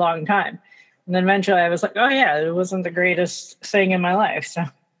very long time. And then eventually I was like, oh yeah, it wasn't the greatest thing in my life. So,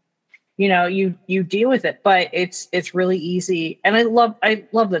 you know, you deal with it, but it's really easy. And I love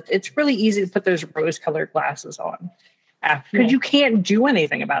that it's really easy to put those rose-colored glasses on because you can't do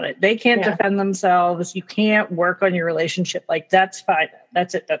anything about it. They can't defend themselves. You can't work on your relationship. Like that's fine.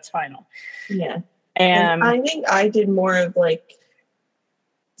 That's it. That's final. Yeah. And I think I did more of like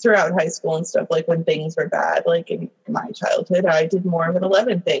throughout high school and stuff, like when things were bad, like in my childhood, I did more of an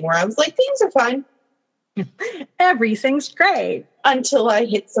 11 thing where I was like, things are fine. Everything's great. Until I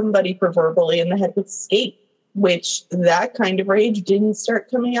hit somebody proverbially in the head with a skate, which that kind of rage didn't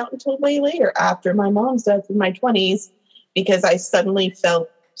start coming out until way later after my mom's death in my 20s, because I suddenly felt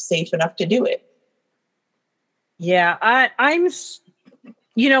safe enough to do it. Yeah, I'm...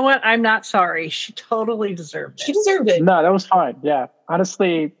 You know what? I'm not sorry. She totally deserved it. She deserved it. No, that was fine. Yeah.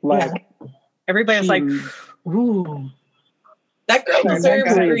 Honestly, like... Everybody's like, ooh. That girl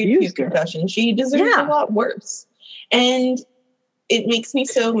deserves a grade 2 concussion. She deserves a lot worse. And it makes me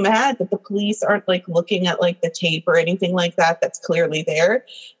so mad that the police aren't like looking at like the tape or anything like that that's clearly there.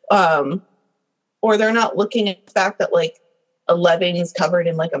 Or they're not looking at the fact that like 11 is covered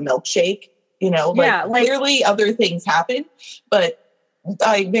in like a milkshake. You know, like clearly other things happen. But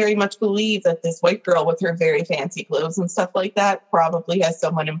I very much believe that this white girl with her very fancy clothes and stuff like that probably has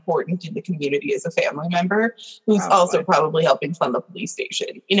someone important in the community as a family member who's also probably helping fund the police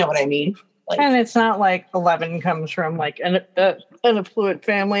station. You know what I mean? Like, and it's not like 11 comes from like an affluent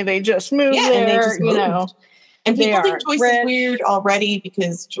family. They just moved there, and they just moved. You know. And people think Joyce is weird already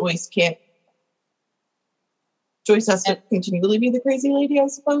because Joyce has to continually be the crazy lady, I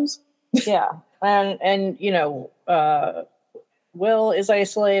suppose. Yeah. And you know, Will is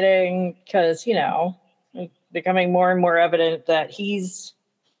isolating because, you know, it's becoming more and more evident that he's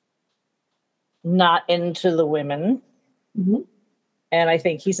not into the women. Mm-hmm. And I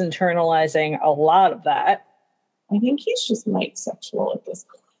think he's internalizing a lot of that. I think he's just sexual at this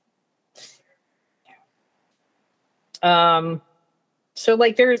point. So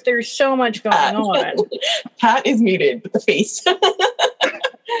like there's so much going on. Pat is muted with the face.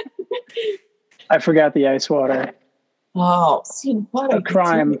 I forgot the ice water. Oh, see what a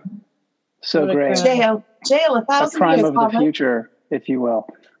crime! So what great. Jail 1,000 a crime years, of the future, if you will.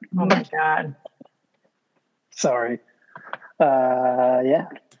 Oh my God. Sorry. Yeah.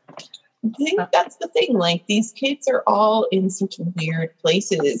 I think that's the thing. Like, these kids are all in such weird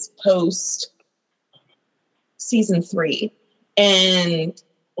places post season 3. And,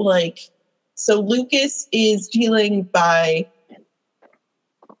 like, so Lucas is dealing by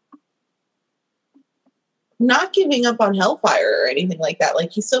not giving up on Hellfire or anything like that.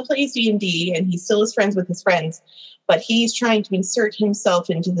 Like, he still plays D&D and he still is friends with his friends, but he's trying to insert himself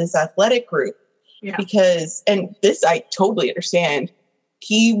into this athletic group. Yeah. Because, and this I totally understand,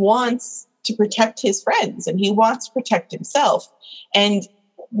 he wants to protect his friends and he wants to protect himself. And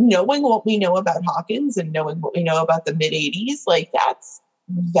knowing what we know about Hawkins and knowing what we know about the mid-'80s, like, that's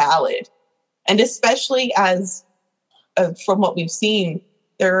valid. And especially as, from what we've seen,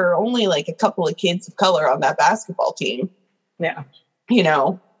 there are only like a couple of kids of color on that basketball team. Yeah. You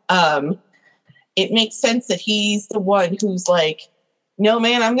know, it makes sense that he's the one who's like, no,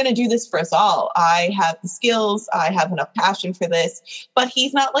 man, I'm going to do this for us all. I have the skills. I have enough passion for this. But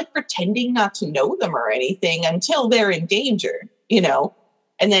he's not like pretending not to know them or anything until they're in danger, you know?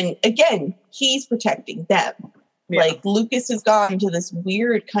 And then again, he's protecting them. Yeah. Like, Lucas has gone to this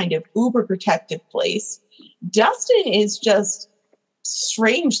weird kind of uber protective place. Dustin is just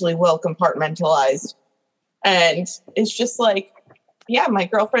strangely well compartmentalized. And it's just like, yeah, my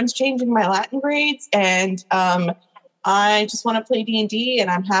girlfriend's changing my Latin grades and, I just want to play D&D and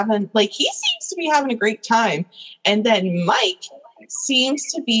I'm having, like, he seems to be having a great time. And then Mike seems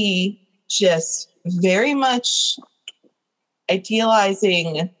to be just very much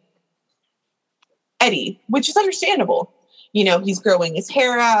idealizing Eddie, which is understandable. You know, he's growing his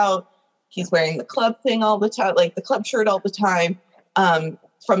hair out. He's wearing the club thing all the time, like the club shirt all the time.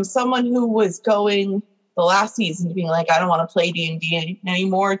 From someone who was going the last season to being like, I don't want to play D&D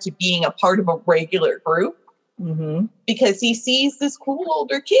anymore, to being a part of a regular group. Mm-hmm. Because he sees this cool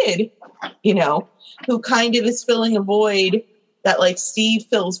older kid, you know, who kind of is filling a void that, like, Steve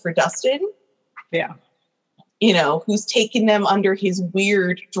fills for Dustin. Yeah. You know, who's taken them under his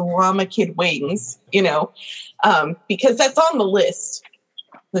weird drama kid wings, you know, because that's on the list.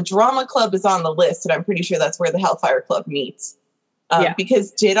 The drama club is on the list, and I'm pretty sure that's where the Hellfire Club meets.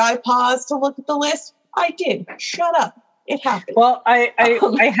 Because did I pause to look at the list? I did. Shut up. It happened. Well,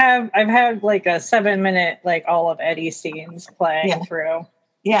 I've had like a 7-minute, like, all of Eddie's scenes playing through.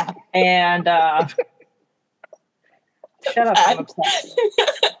 Yeah. And shut up. I'm obsessed.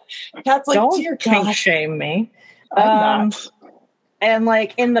 That's like, don't kink shame me. And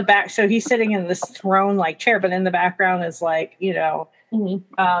like in the back, so he's sitting in this throne like chair, but in the background is like, you know,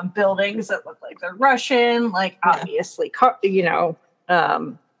 buildings that look like they're Russian, like obviously, you know,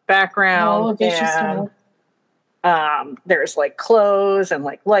 background. And there's like clothes and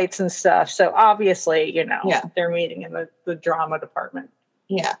like lights and stuff. So obviously, you know, they're meeting in the drama department.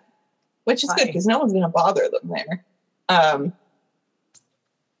 Yeah. Which is good because no one's going to bother them there.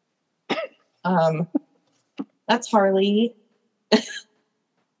 That's Harley.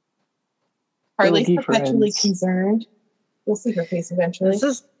 Harley's perpetually concerned. We'll see her face eventually.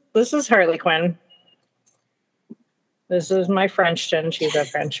 This is Harley Quinn. This is my Frenchton. She's a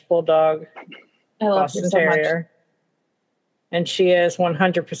French bulldog. I love Boston her so Terrier. Much. And she is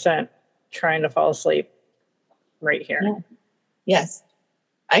 100% trying to fall asleep right here. Yeah. Yes.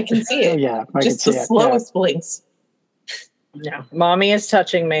 I can see it. Yeah. Just the slowest blinks. Yeah. Mommy is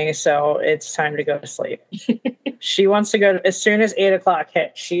touching me, so it's time to go to sleep. She wants to go to, as soon as 8:00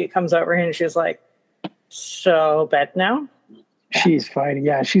 hits, she comes over here and she's like, so bed now? She's fighting.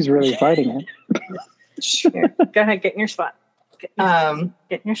 Yeah, she's really fighting it. Here, go ahead, get in your spot. Get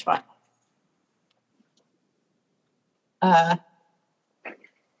in your spot. But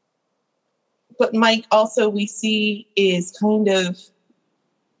Mike also, we see, is kind of,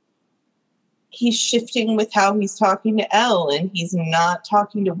 he's shifting with how he's talking to Elle, and he's not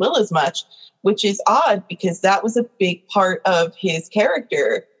talking to Will as much, which is odd because that was a big part of his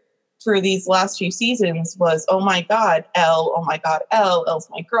character for these last few seasons was, oh my God, Elle, oh my God, Elle, Elle's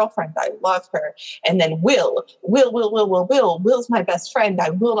my girlfriend, I love her. And then Will's my best friend, I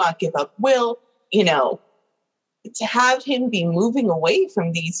will not give up Will. You know, to have him be moving away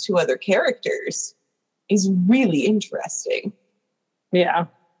from these two other characters is really interesting. Yeah.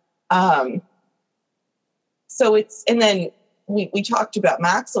 So it's, and then we talked about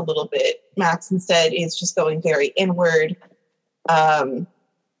Max a little bit. Max instead is just going very inward.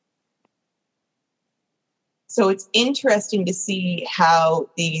 So it's interesting to see how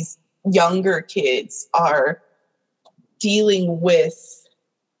these younger kids are dealing with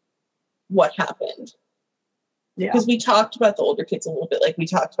what happened. Yeah. Because we talked about the older kids a little bit. Like we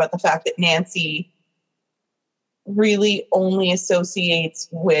talked about the fact that Nancy really only associates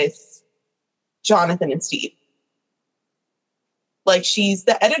with Jonathan and Steve. Like, she's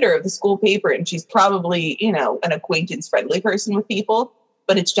the editor of the school paper, and she's probably, you know, an acquaintance-friendly person with people,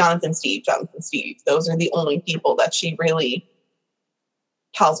 but it's Jonathan, Steve. Those are the only people that she really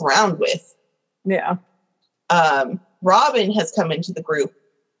pals around with. Yeah. Robin has come into the group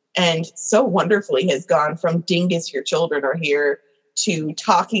and so wonderfully has gone from Dingus, your children are here, to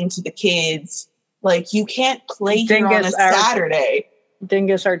talking to the kids. Like, you can't play here on a Saturday.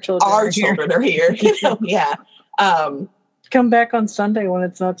 Dingus, our children are here. You know, yeah. Come back on Sunday when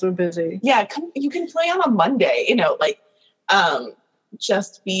it's not so busy. Yeah, you can play on a Monday, you know, like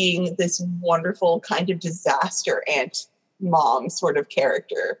just being this wonderful kind of disaster aunt mom sort of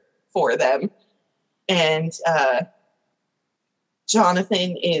character for them. And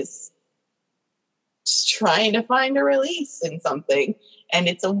Jonathan is just trying to find a release in something. And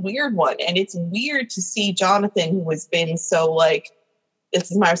it's a weird one. And it's weird to see Jonathan, who has been so like, this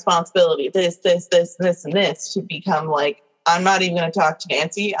is my responsibility, this, and this, to become like, I'm not even going to talk to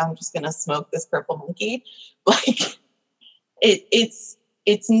Nancy. I'm just going to smoke this purple monkey. Like, it's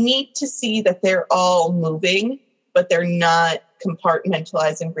neat to see that they're all moving, but they're not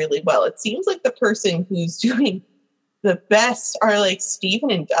compartmentalizing really well. It seems like the person who's doing the best are like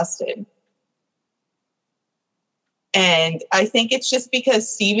Steven and Dustin. And I think it's just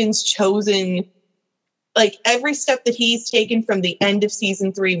because Steven's chosen, like, every step that he's taken from the end of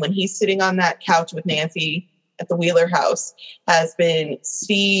season 3, when he's sitting on that couch with Nancy at the Wheeler house, has been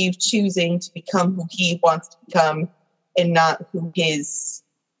Steve choosing to become who he wants to become and not who his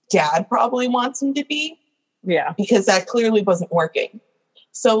dad probably wants him to be. Yeah. Because that clearly wasn't working.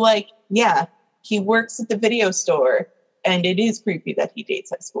 So, like, yeah, he works at the video store, and it is creepy that he dates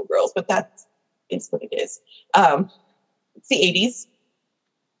high school girls, but that is what it is. It's the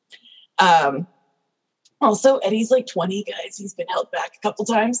 80s. Also, Eddie's like 20, guys. He's been held back a couple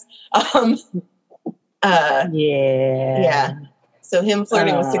times. Yeah. So him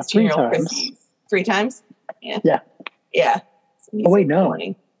flirting with 16-year-old Christy 3 times? Yeah. Yeah. So wait, no.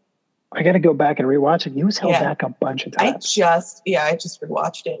 20. I got to go back and rewatch it. He was held back a bunch of times. I just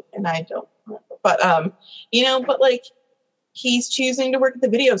rewatched it, and I don't remember. But, you know, but like, he's choosing to work at the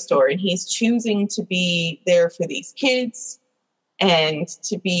video store, and he's choosing to be there for these kids, and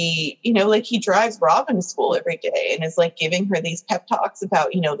to be, you know, like, he drives Robin to school every day and is like giving her these pep talks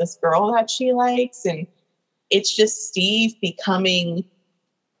about, you know, this girl that she likes. And it's just Steve becoming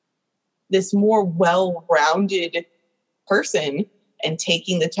this more well-rounded person and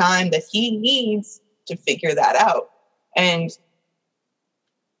taking the time that he needs to figure that out. And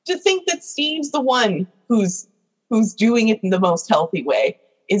to think that Steve's the one who's doing it in the most healthy way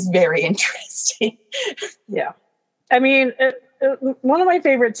is very interesting. Yeah. I mean, one of my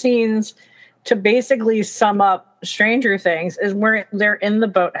favorite scenes to basically sum up Stranger Things is where they're in the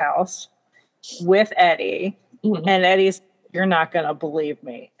boathouse with Eddie, and Eddie's, "You're not going to believe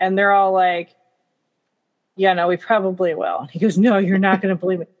me." And they're all like, "Yeah, no, we probably will." And he goes, "No, you're not going to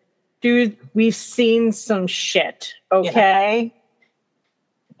believe me." Dude, we've seen some shit, okay?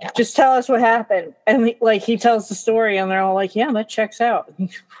 Yeah. Just tell us what happened. And like, he tells the story, and they're all like, "Yeah, that checks out."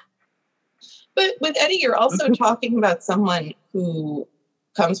 But with Eddie, you're also talking about someone who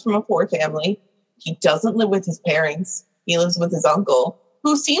comes from a poor family. He doesn't live with his parents. He lives with his uncle,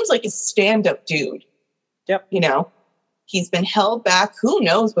 who seems like a stand-up dude. Yep. You know, he's been held back. Who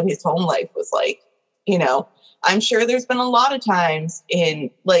knows what his home life was like? You know, I'm sure there's been a lot of times in,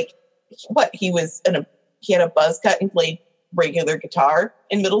 like, he had a buzz cut and played regular guitar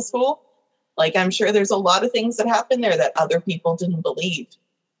in middle school. Like, I'm sure there's a lot of things that happened there that other people didn't believe.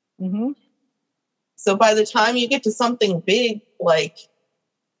 Mm-hmm. So by the time you get to something big, like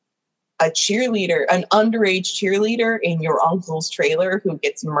a cheerleader, an underage cheerleader in your uncle's trailer who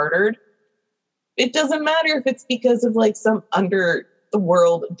gets murdered, it doesn't matter if it's because of like some under the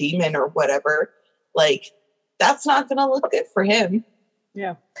world demon or whatever. Like, that's not going to look good for him.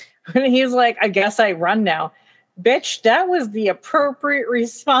 Yeah. And he's like, "I guess I run now." Bitch, that was the appropriate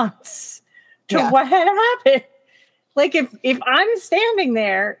response to what had happened. Like, if I'm standing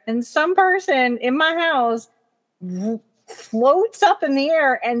there and some person in my house floats up in the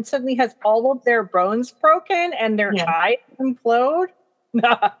air and suddenly has all of their bones broken and their eyes implode,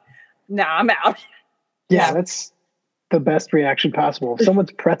 nah, I'm out. Yeah, that's the best reaction possible. If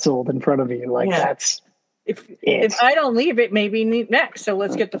someone's pretzeled in front of you, like, that's if I don't leave, it may be next. So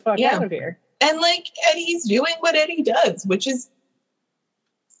let's get the fuck out of here. And like, Eddie's doing what Eddie does, which is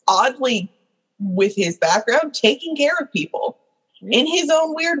oddly, with his background, taking care of people in his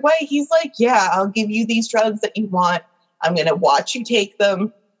own weird way. He's like, "Yeah, I'll give you these drugs that you want. I'm going to watch you take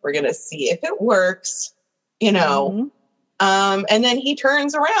them. We're going to see if it works. you know. And then he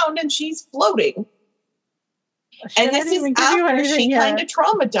turns around and she's floating. And this is after she kind of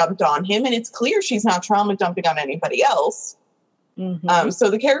trauma dumped on him, and it's clear she's not trauma dumping on anybody else.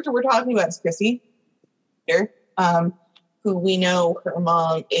 So the character we're talking about is Chrissy here, who we know her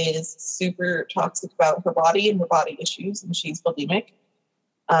mom is super toxic about her body and her body issues, and she's bulimic.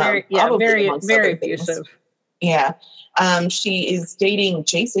 Very abusive. Yeah. She is dating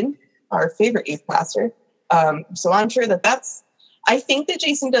Jason, our favorite youth pastor. So I'm sure I think that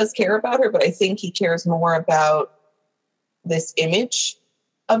Jason does care about her, but I think he cares more about this image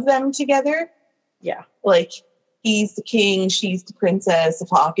of them together. Yeah. Like, he's the king, she's the princess of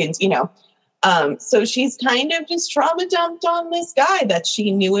Hawkins, you know. So she's kind of just trauma dumped on this guy that she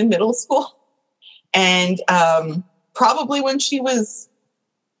knew in middle school. And probably when she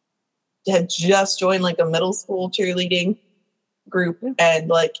had just joined like a middle school cheerleading group, and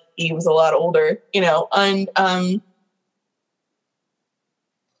like he was a lot older, you know, and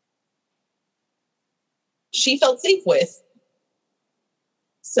she felt safe with.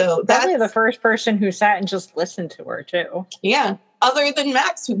 So that's probably the first person who sat and just listened to her too. Yeah. Other than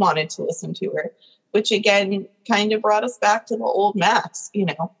Max, who wanted to listen to her, which again kind of brought us back to the old Max, you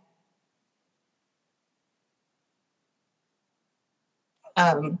know.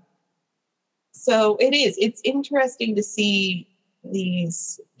 So it's interesting to see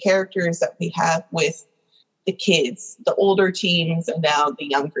these characters that we have with the kids, the older teens, and now the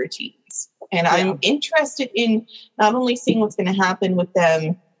younger teens. And I'm interested in not only seeing what's going to happen with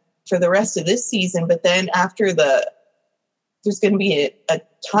them for the rest of this season, but then after there's going to be a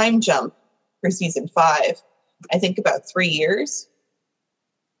time jump for season 5, I think about 3 years.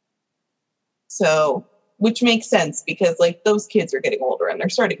 So, which makes sense because like those kids are getting older and they're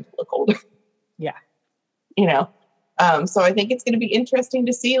starting to look older. Yeah. You know? So I think it's going to be interesting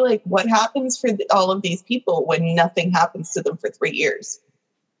to see like what happens for all of these people when nothing happens to them for 3 years.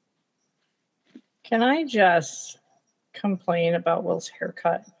 Can I just complain about Will's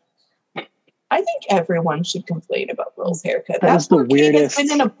haircut? I think everyone should complain about Will's haircut. That's the weirdest. He's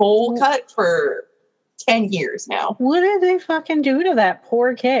been in a bowl cut for 10 years now. What did they fucking do to that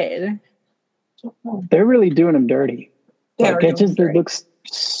poor kid? They're really doing him dirty. It looks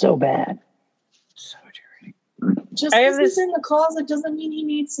so bad. So dirty. Just because he's in the closet doesn't mean he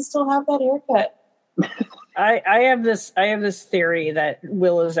needs to still have that haircut. I have this theory that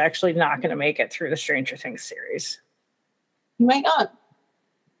Will is actually not going to make it through the Stranger Things series. He might not.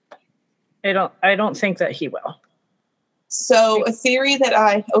 I don't think that he will. So a theory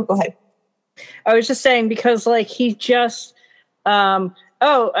that go ahead. I was just saying because like he just and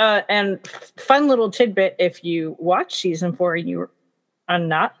fun little tidbit, if you watch season 4 and you are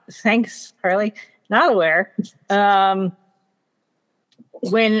not, thanks Harley, not aware,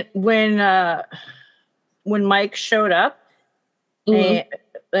 when Mike showed up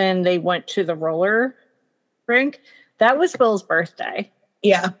and they went to the roller rink, that was Will's birthday.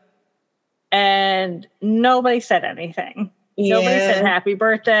 Yeah. And nobody said anything. Yeah. Nobody said happy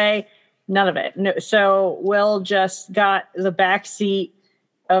birthday. None of it. No, so Will just got the back seat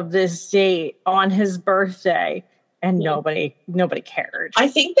of this date on his birthday, and nobody cared. I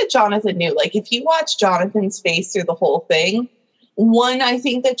think that Jonathan knew. Like, if you watch Jonathan's face through the whole thing, 1, I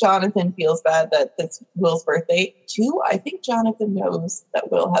think that Jonathan feels bad that it's Will's birthday. 2, I think Jonathan knows that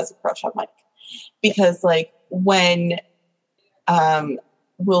Will has a crush on Mike. Because, like, when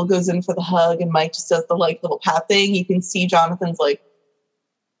Will goes in for the hug and Mike just does the like little pat thing, you can see Jonathan's like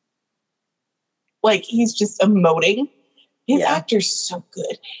he's just emoting. His actor's so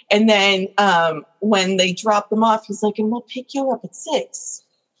good. And then when they drop them off, he's like, and we'll pick you up at 6.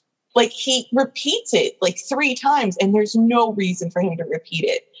 Like, he repeats it like 3 times, and there's no reason for him to repeat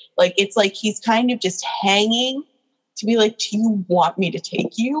it. Like, it's like he's kind of just hanging to be like, do you want me to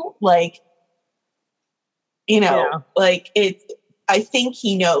take you? Like, you know, like I think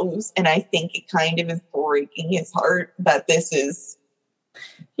he knows, and I think it kind of is breaking his heart that this is.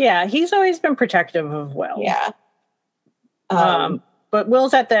 Yeah, he's always been protective of Will. Yeah. But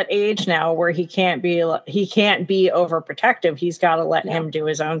Will's at that age now where he can't be overprotective. He's got to let him do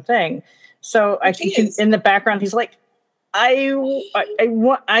his own thing. So I think in the background he's like, I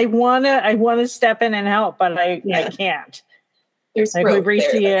want to step in and help, but I can't. There's like we've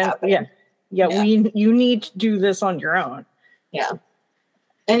reached the end. You need to do this on your own. Yeah.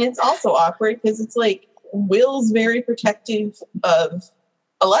 And it's also awkward because it's like Will's very protective of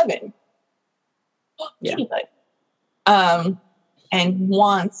 11. Yeah. And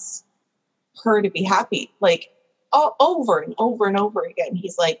wants her to be happy. Like over and over and over again.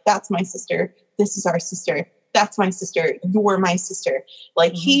 He's like, that's my sister. This is our sister. That's my sister. You're my sister.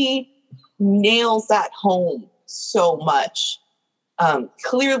 Like he nails that home so much.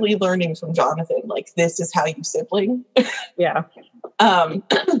 Clearly learning from Jonathan, like, this is how you sibling. Yeah.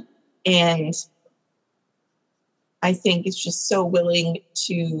 And I think it's just so willing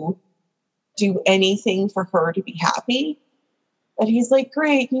to do anything for her to be happy. But he's like,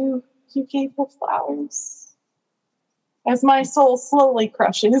 great, you gave her flowers. As my soul slowly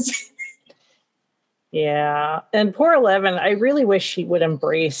crushes. Yeah. And poor Eleven, I really wish she would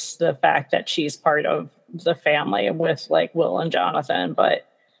embrace the fact that she's part of the family with like Will and Jonathan, but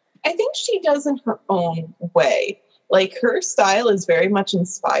I think she does in her own way. Like, her style is very much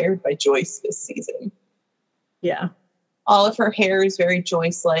inspired by Joyce this season. yeah. All of her hair is very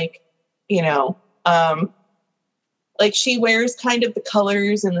Joyce-like, you know. Like, she wears kind of the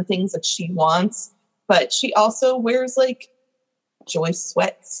colors and the things that she wants, but she also wears like Joyce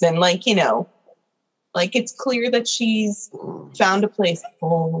sweats and, like, you know, like, it's clear that she's found a place.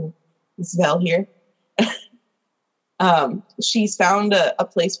 Oh, is Vel here? She's found a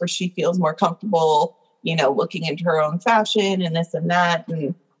place where she feels more comfortable, you know, looking into her own fashion and this and that.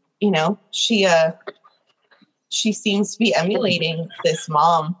 And, you know, she seems to be emulating this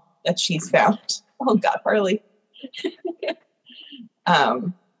mom that she's found. Oh God, Harley.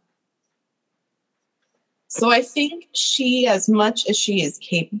 So I think she, as much as she is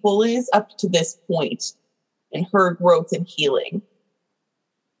capable, is up to this point in her growth and healing,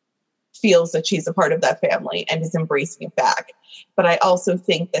 feels that she's a part of that family and is embracing it back. But I also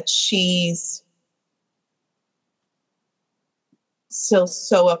think that she's still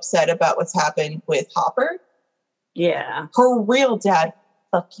so upset about what's happened with Hopper. Yeah. Her real dad,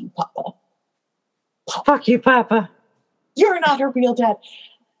 fuck you, Papa. Fuck you, Papa. You're not her real dad.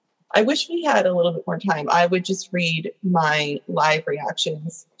 I wish we had a little bit more time. I would just read my live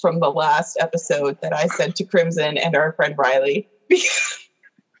reactions from the last episode that I sent to Crimson and our friend Riley.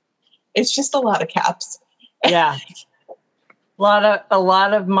 It's just a lot of caps. Yeah. A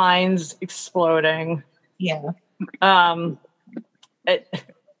lot of minds exploding. Yeah. I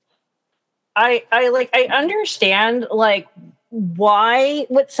understand like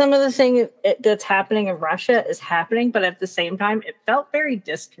what some of the thing that's happening in Russia is happening, but at the same time, it felt very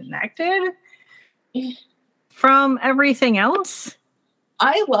disconnected from everything else.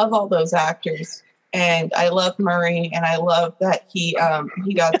 I love all those actors, and I love Murray, and I love that he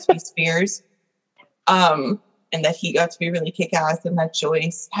got to be Spears, and that he got to be really kick-ass, and that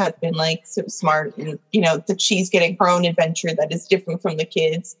Joyce had been like so smart, and you know that she's getting her own adventure that is different from the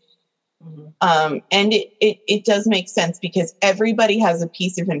kids. And it does make sense because everybody has a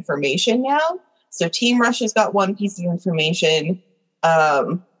piece of information now. So Team Russia's got one piece of information.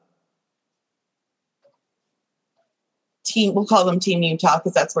 We'll call them Team Utah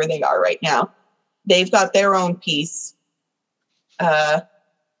because that's where they are right now. They've got their own piece.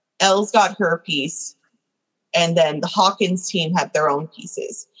 Elle's got her piece. And then the Hawkins team have their own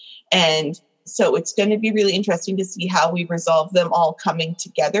pieces. And so it's going to be really interesting to see how we resolve them all coming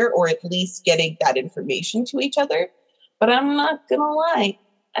together, or at least getting that information to each other. But I'm not going to lie.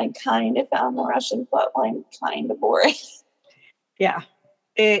 I kind of found the Russian plotline kind of boring. Yeah.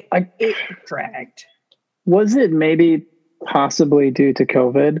 It dragged. Was it maybe possibly due to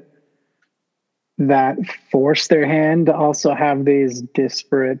COVID that forced their hand to also have these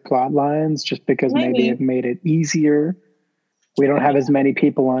disparate plot lines just because maybe it made it easier? We don't have as many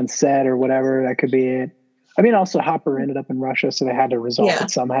people on set or whatever. That could be it. I mean, also Hopper ended up in Russia, so they had to resolve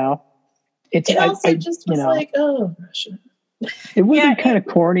it somehow. It also just was like, oh, Russia. It would be kind of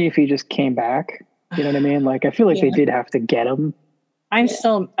corny if he just came back. You know what I mean? Like, I feel like they did have to get him. I'm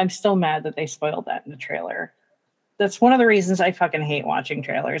still mad that they spoiled that in the trailer. That's one of the reasons I fucking hate watching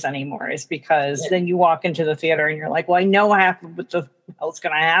trailers anymore, is because then you walk into the theater and you're like, well, I know half of what the hell's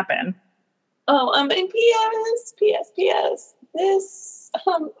going to happen. Oh, and P.S. This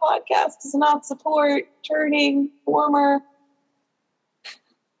podcast does not support turning former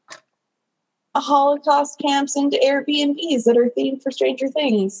Holocaust camps into Airbnbs that are themed for Stranger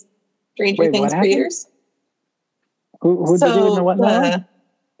Things. Stranger Things creators. Who did it and what now?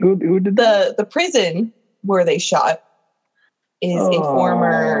 Who did that? The prison where they shot is a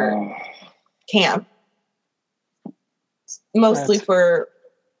former camp, mostly for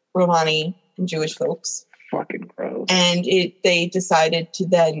Romani and Jewish folks. Fucking gross. And they decided to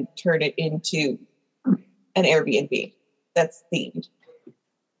then turn it into an Airbnb that's themed.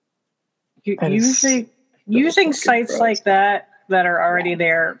 Using sites like that are already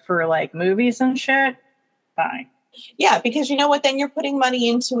there for like movies and shit, fine. Yeah, because you know what? Then you're putting money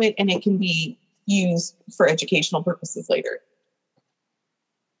into it and it can be used for educational purposes later.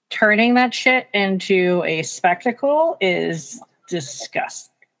 Turning that shit into a spectacle is disgusting.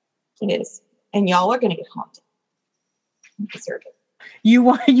 It is. And y'all are going to get haunted. You deserve it. You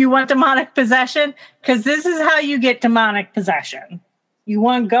want demonic possession? Because this is how you get demonic possession. You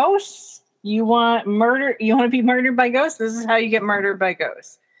want ghosts? You want murder? You want to be murdered by ghosts? This is how you get murdered by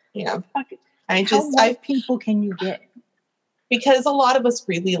ghosts. Yeah. How white people can you get? Because a lot of us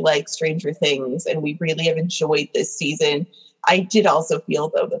really like Stranger Things and we really have enjoyed this season. I did also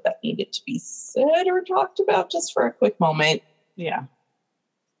feel, though, that needed to be said or talked about just for a quick moment. Yeah.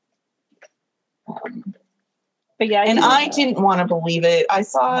 But yeah, and I didn't want to believe it. I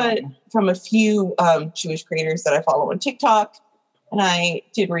saw it from a few Jewish creators that I follow on TikTok, and I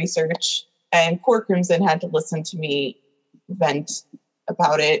did research, and poor Crimson had to listen to me vent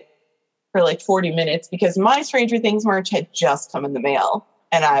about it for like 40 minutes because my Stranger Things merch had just come in the mail.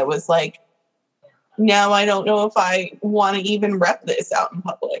 And I was like, now I don't know if I want to even rep this out in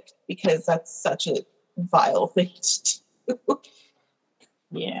public because that's such a vile thing to do.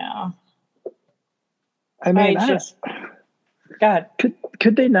 Yeah. I mean, God,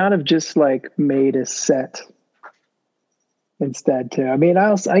 could they not have just like made a set instead too? I mean,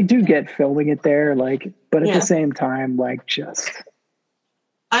 I do get filming it there, like, but at the same time, like, just.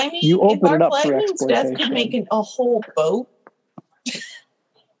 I mean, you open it up for Flagman's death could make a whole boat.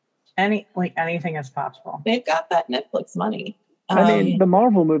 Anything is possible. They've got that Netflix money. I mean, the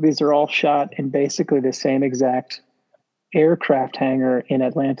Marvel movies are all shot in basically the same exact aircraft hangar in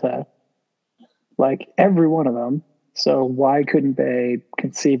Atlanta. Like every one of them. So why couldn't they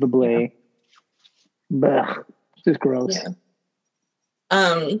conceivably? Yeah. Just gross.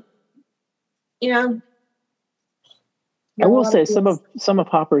 Yeah. I will say some of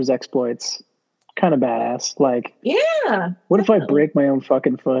Hopper's exploits kind of badass. Like, yeah. What if I break my own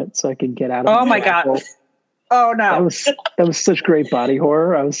fucking foot so I can get out of? Oh my god! Oh no! That was such great body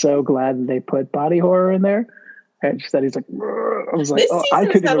horror. I was so glad that they put body horror in there. And just that he's like, I was like, this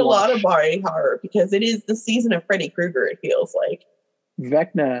season's got a lot of body horror because it is the season of Freddy Krueger. It feels like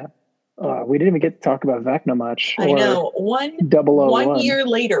Vecna. We didn't even get to talk about Vecna much. I know. 1 year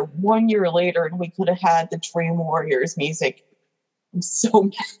later, and we could have had the Dream Warriors music. I'm so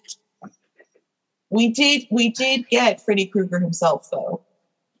mad. We did get Freddy Krueger himself, though.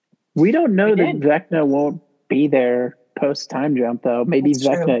 We don't know that Vecna won't be there post Time Jump, though. Maybe that's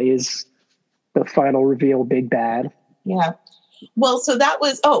Vecna true. Is the final reveal big bad. Yeah. Well, so that's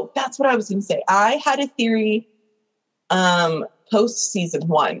what I was going to say. I had a theory post season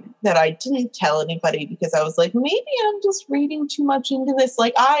 1 that I didn't tell anybody because I was like, maybe I'm just reading too much into this.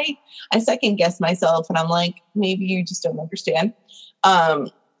 Like I second guess myself and I'm like, maybe you just don't understand.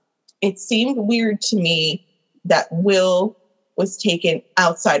 It seemed weird to me that Will was taken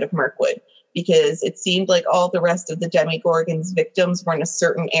outside of Mirkwood because it seemed like all the rest of the Demogorgon's victims were in a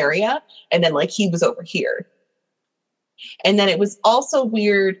certain area and then like he was over here. And then it was also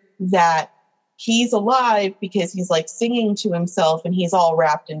weird that he's alive because he's like singing to himself and he's all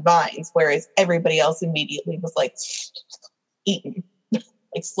wrapped in vines, whereas everybody else immediately was like eaten,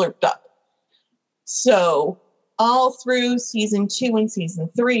 like slurped up. So all through season 2 and season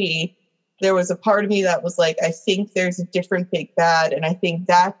 3, there was a part of me that was like, I think there's a different big bad. And I think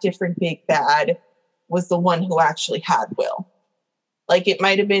that different big bad was the one who actually had Will. Like it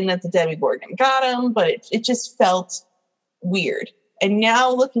might've been that the Demogorgon got him, but it just felt weird. And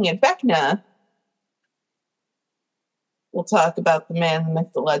now looking at Vecna, we'll talk about the man, the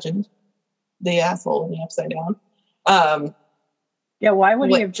myth, the legend, the asshole in the Upside Down. Yeah, why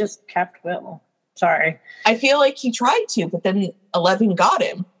would he have just kept Will? Sorry. I feel like he tried to, but then 11 got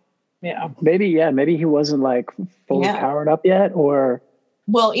him. Yeah. Maybe he wasn't like fully powered up yet, or...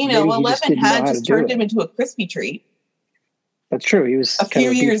 Well, 11 had just turned him into a crispy treat. That's true. He was a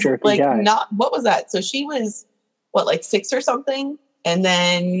few years, like, guy. What was that? So she was, like 6 or something? And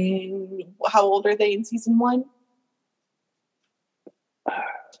then, how old are they in season 1?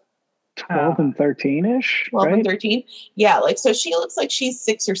 12 and 13-ish, 12 right? and 13. Yeah, like, so she looks like she's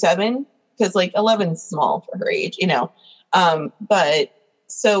 6 or 7, because, like, 11's small for her age, But,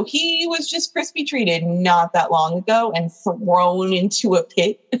 so he was just crispy treated not that long ago and thrown into a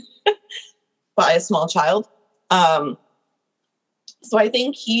pit by a small child. So I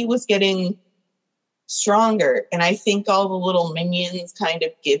think he was getting stronger, and I think all the little minions kind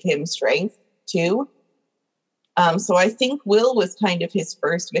of give him strength, too. So I think Will was kind of his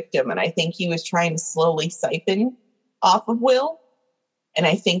first victim, and I think he was trying to slowly siphon off of Will. And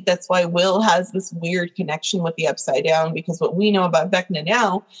I think that's why Will has this weird connection with the Upside Down, because what we know about Vecna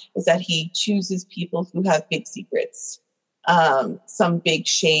now is that he chooses people who have big secrets, some big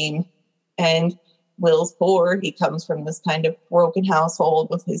shame. And Will's poor. He comes from this kind of broken household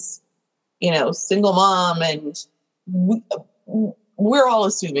with his, single mom. And we're all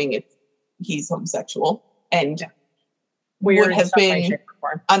assuming he's homosexual and Weird would in have some way, been shape, or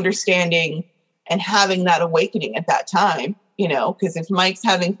form. understanding and having that awakening at that time, you know, because if Mike's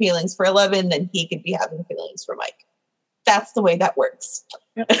having feelings for Eleven, then he could be having feelings for Mike. That's the way that works.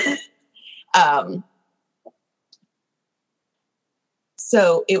 Yep.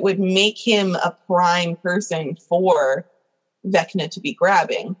 So it would make him a prime person for Vecna to be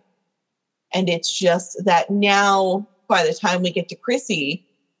grabbing. And it's just that now, by the time we get to Chrissy,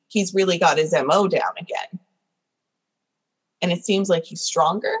 he's really got his MO down again. And it seems like he's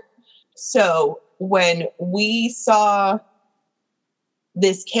stronger. So when we saw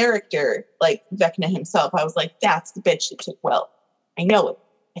this character, like Vecna himself, I was like, that's the bitch that took Will. I know it.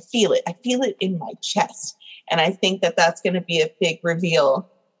 I feel it. I feel it in my chest. And I think that that's going to be a big reveal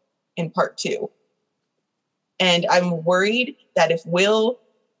in part 2. And I'm worried that if Will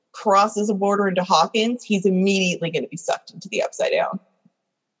crosses a border into Hawkins, he's immediately going to be sucked into the Upside Down.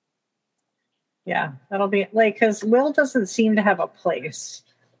 Yeah, that'll be like, because Will doesn't seem to have a place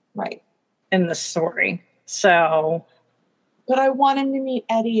Right. in the story. So, But I want him to meet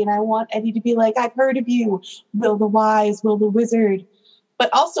Eddie, and I want Eddie to be like, I've heard of you, Will the Wise, Will the Wizard. But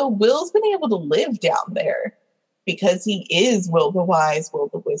also, Will's been able to live down there because he is Will the Wise, Will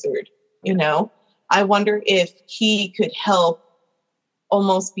the Wizard. You know, I wonder if he could help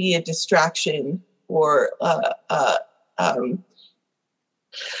almost be a distraction or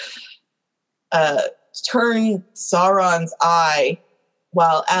turn Sauron's eye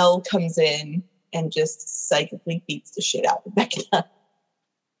while Al comes in and just psychically beats the shit out of Vecna.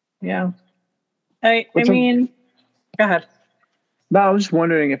 yeah. I mean, go ahead. No, I was just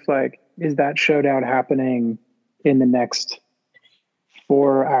wondering if, like, is that showdown happening in the next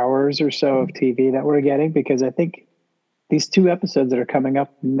 4 hours or so of TV that we're getting? Because I think these 2 episodes that are coming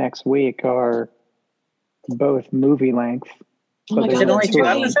up next week are both movie length. Oh my But Is God, it only that's 2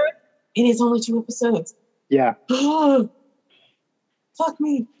 right. episodes? It is only 2 episodes. Yeah. Fuck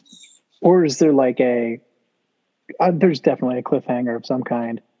me. Or is there like there's definitely a cliffhanger of some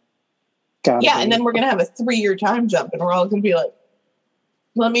kind. Gotta Yeah, be. and then we're going to have a 3-year time jump, and we're all going to be like,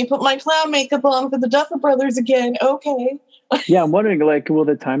 let me put my clown makeup on for the Duffer Brothers again. Okay. Yeah, I'm wondering, like, will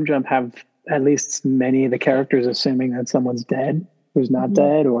the time jump have at least many of the characters assuming that someone's dead who's not Mhm.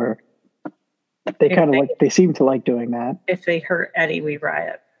 dead, or they seem to like doing that. If they hurt Eddie, we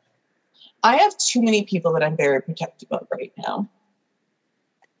riot. I have too many people that I'm very protective of right now.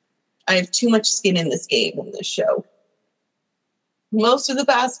 I have too much skin in this game, in this show. Most of the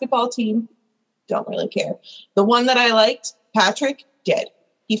basketball team, don't really care. The one that I liked, Patrick, dead.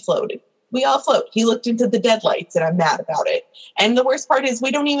 He floated. We all float. He looked into the deadlights, and I'm mad about it. And the worst part is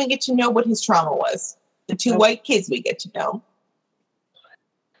we don't even get to know what his trauma was. The 2 white kids we get to know.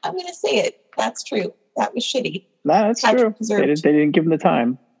 I'm going to say it. That's true. That was shitty. Nah, that's Patrick true. deserved- They didn't give him the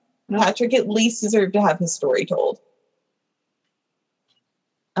time. Patrick at least deserved to have his story told.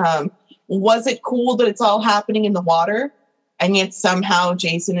 Was it cool that it's all happening in the water? And yet somehow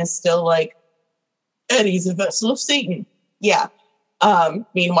Jason is still like, Eddie's a vessel of Satan. Yeah.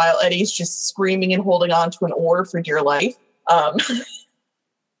 Meanwhile, Eddie's just screaming and holding on to an oar for dear life.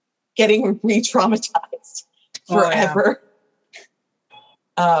 Getting re-traumatized forever.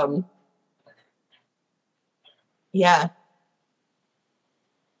 Yeah.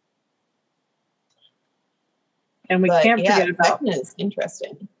 And we But can't yeah, forget about Vecna is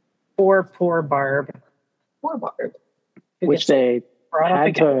interesting. poor Barb. Poor Barb. who Which gets they brought up had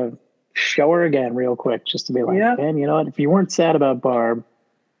again. to show her again real quick just to be like, Yeah. man, you know what? If you weren't sad about Barb,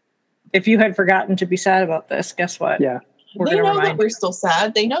 If you had forgotten to be sad about this, guess what? yeah, We're They going to know that remind we're you. still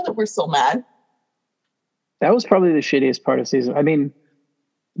sad. They know that we're still mad. that was probably the shittiest part of season. I mean,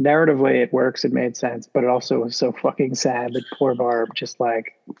 narratively it works, it made sense, but it also was so fucking sad that poor Barb just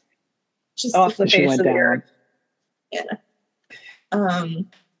like Just Off the she face went of the down. earth. yeah.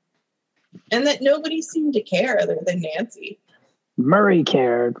 And that nobody seemed to care other than Nancy. Murray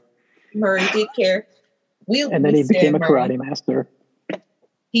cared, Murray did care. and then he became a karate master.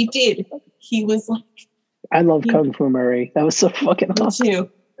 He did. He was like, I love Kung Fu Murray. That was so fucking me awesome. too.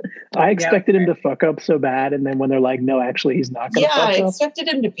 I expected him to fuck up so bad, and then when they're like, no, actually, he's not going to Yeah, fuck I up. expected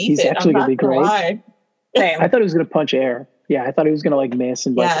him to beat He's it. actually I'm gonna not be gonna great. lie. Same. I thought he was going to punch air. Yeah, I thought he was going to like miss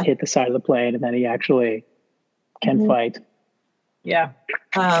and like Yeah. hit the side of the plane, and then he actually can Mhm. fight. Yeah.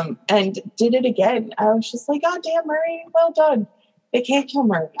 And did it again. I was just like, God damn, Murray, well done. They can't kill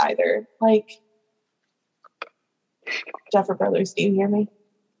Murray either. Like, Duffer Brothers, do you hear me?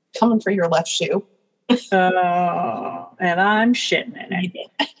 Coming for your left shoe. And I'm shitting in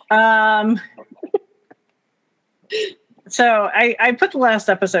it. So I put the last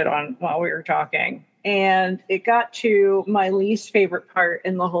episode on while we were talking, And it got to my least favorite part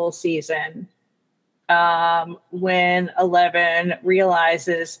in the whole season, when 11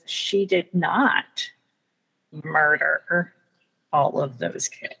 realizes she did not murder all of those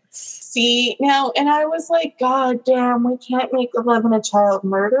kids. See, now, and I was like, God damn, we can't make 11 a child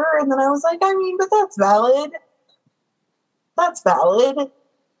murderer. And then I was like, I mean, but that's valid. That's valid.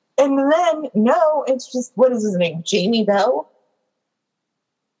 And then, no, it's just, what is his name? Jamie Bell?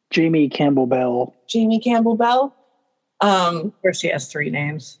 Jamie Campbell Bell. Jamie Campbell Bell. Of course, she has 3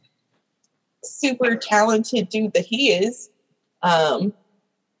 names. Super talented dude that he is.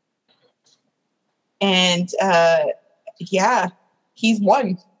 Yeah, he's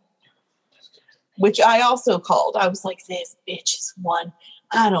one. Which I also called. I was like, this bitch is one.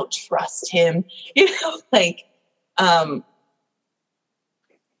 I don't trust him. You know, like,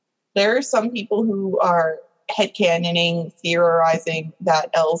 there are some people who are headcanoning, theorizing that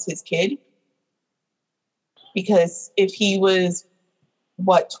Elle's his kid. Because if he was,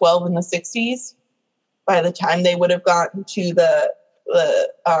 12 in the 60s, by the time they would have gotten to the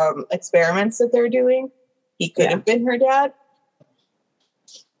experiments that they're doing, he could have been her dad.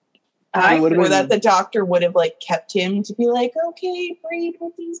 Or that the doctor would have like kept him to be like, okay, breed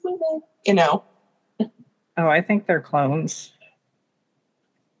with these women, you know. Oh, I think they're clones.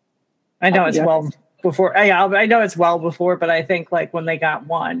 I know it's well before. I know it's well before, but I think like when they got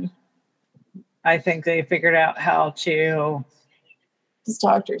one, I think they figured out how to. This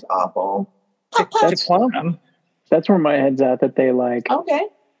doctor's awful. To clone them. That's where my head's at. That they like. Okay.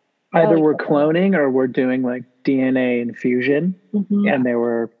 Either we're cloning or we're doing like DNA infusion, and they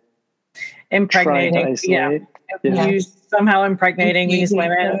were impregnating. Somehow impregnating these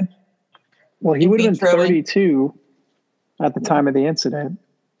women. Well, he would have been 32 at the time of the incident.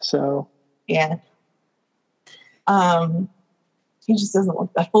 So yeah, he just doesn't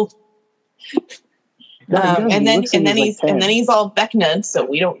look that old. And then he's all Vecna, so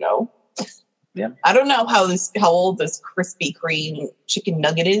we don't know. Yeah, I don't know how old this Krispy Kreme chicken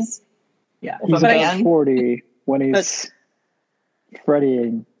nugget is. Yeah, he's about 40 when he's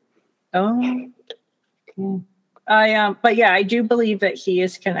Freddying. Oh, I do believe that he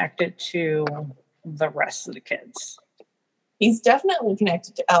is connected to the rest of the kids. He's definitely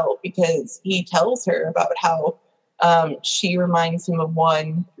connected to Elle because he tells her about how she reminds him of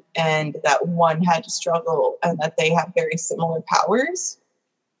one, and that one had to struggle, and that they have very similar powers,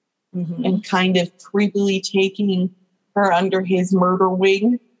 and kind of creepily taking her under his murder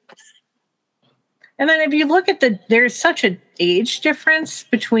wing. And then if you look at there's such an age difference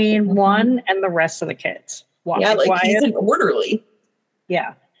between one and the rest of the kids. Why he's an orderly.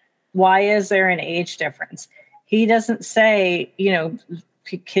 Yeah. Why is there an age difference? He doesn't say,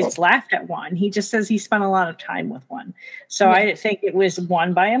 kids laughed at one. He just says he spent a lot of time with one. So I think it was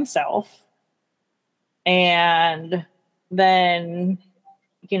one by himself. And then,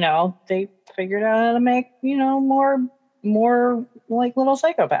 they figured out how to make, more like little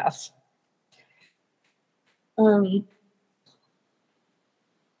psychopaths.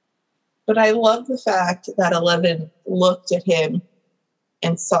 But I love the fact that 11 looked at him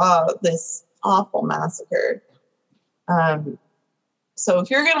and saw this awful massacre. So if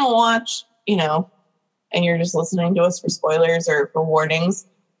you're going to watch, and you're just listening to us for spoilers or for warnings,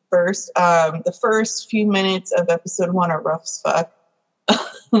 first, the first few minutes of episode 1 are rough as fuck.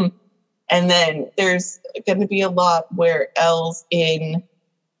 And then there's going to be a lot where Elle's in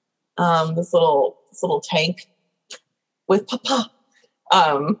this little tank with Papa.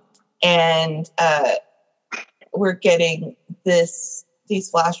 And we're getting these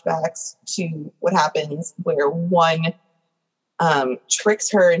flashbacks to what happens where one tricks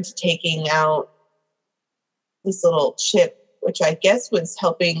her into taking out this little chip, which I guess was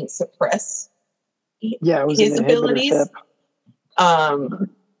helping suppress his abilities.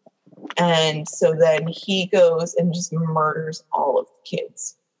 And so then he goes and just murders all of the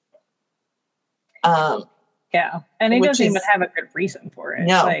kids. And he doesn't even have a good reason for it.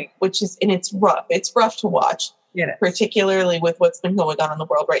 No, it's rough. It's rough to watch, particularly with what's been going on in the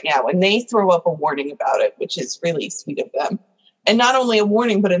world right now. And they throw up a warning about it, which is really sweet of them. And not only a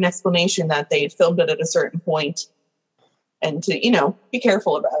warning, but an explanation that they had filmed it at a certain point and to, be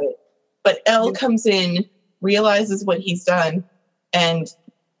careful about it. But Elle comes in, realizes what he's done, and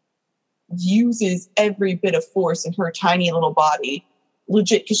uses every bit of force in her tiny little body,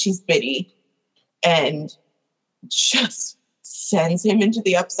 legit because she's bitty, and just sends him into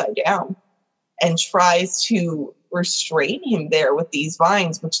the upside down and tries to restrain him there with these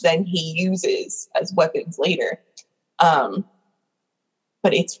vines, which then he uses as weapons later.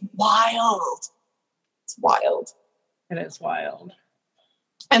 But it's wild. It's wild. It is wild.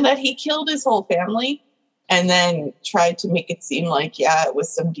 And that he killed his whole family and then tried to make it seem like, yeah, it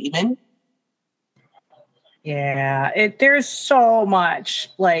was some demon. Yeah, there's so much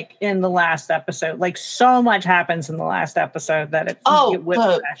like in the last episode. Like so much happens in the last episode that it's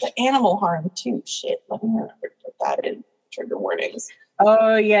the animal harm too. Shit, let me remember to put that in trigger warnings.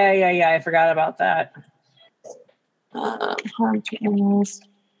 Oh yeah. I forgot about that. Harm to animals.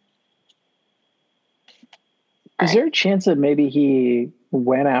 Is there a chance that maybe he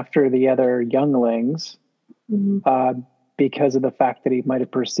went after the other younglings because of the fact that he might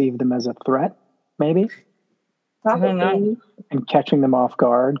have perceived them as a threat? Maybe. Probably. And catching them off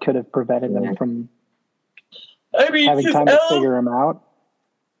guard could have prevented them from having time to figure him out.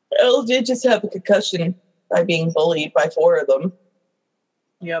 Elle did just have a concussion by being bullied by 4 of them.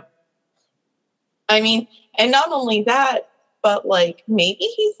 Yep. I mean, and not only that, but like maybe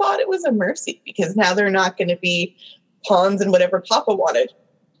he thought it was a mercy because now they're not going to be pawns in whatever Papa wanted.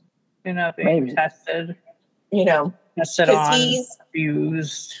 You're not being tested. Tested on,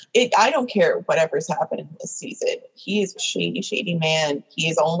 abused. I don't care whatever's happened this season. He is a shady, shady man. He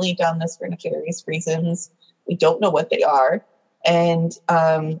has only done this for nefarious reasons. We don't know what they are. And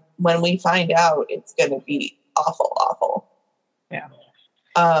when we find out, it's going to be awful, awful. Yeah.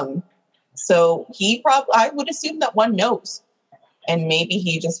 So I would assume that one knows. And maybe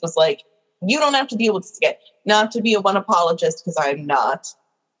he just was like, you don't have to deal with this again. Not to be a one apologist, because I'm not.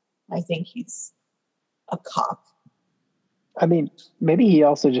 I think he's a cock. I mean, maybe he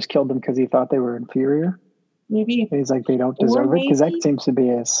also just killed them because he thought they were inferior. Maybe. He's like, they don't deserve it, because that seems to be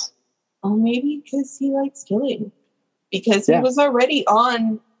his... Oh, maybe because he likes killing. Because he was already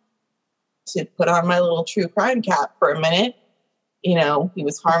on, to put on my little true crime cap for a minute. He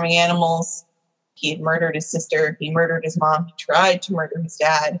was harming animals. He had murdered his sister. He murdered his mom. He tried to murder his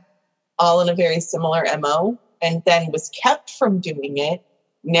dad. All in a very similar MO. And then was kept from doing it.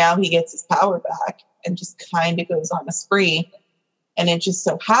 Now he gets his power back. And just kind of goes on a spree. And it just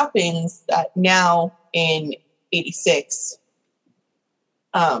so happens that now in 86,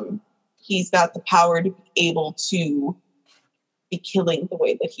 he's got the power to be able to be killing the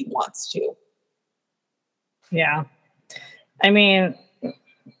way that he wants to. Yeah. I mean,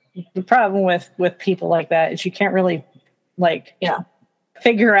 the problem with people like that is you can't really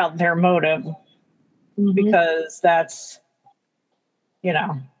figure out their motive because that's,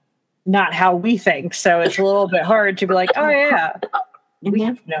 not how we think. So it's a little bit hard to be like, oh yeah, we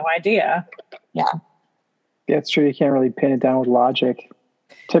have no idea. Yeah. Yeah, it's true. You can't really pin it down with logic.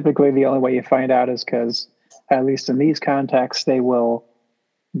 Typically, the only way you find out is because, at least in these contexts, they will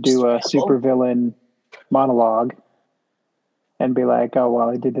do a supervillain monologue and be like, oh, well,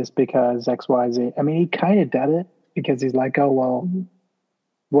 I did this because X, Y, Z. I mean, he kind of did it because he's like, oh, well,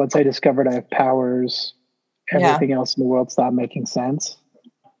 once I discovered I have powers, everything else in the world stopped making sense.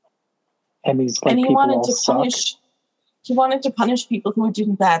 And he's like, and he people wanted all to suck. punish. He wanted to punish people who were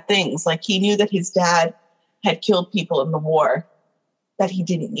doing bad things. Like he knew that his dad had killed people in the war that he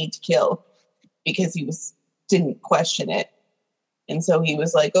didn't need to kill because he didn't question it. And so he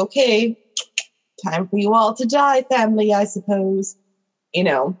was like, okay, time for you all to die, family, I suppose.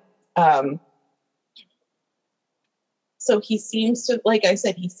 So he seems to, like I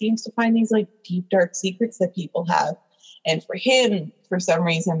said, he seems to find these like deep, dark secrets that people have. And for him, for some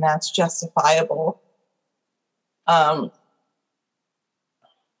reason, that's justifiable.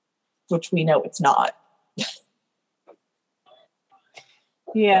 Which we know it's not.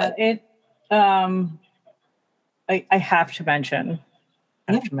 Yeah, I have to mention.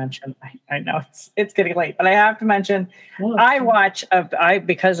 I know it's getting late, but I have to mention. I watch.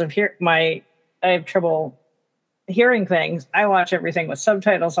 Because of I have trouble hearing things. I watch everything with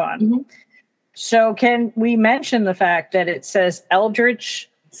subtitles on. Mm-hmm. So can we mention the fact that it says eldritch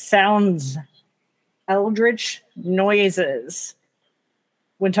noises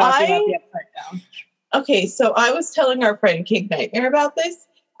when talking about the Upside Down? Okay, so I was telling our friend King Nightmare about this.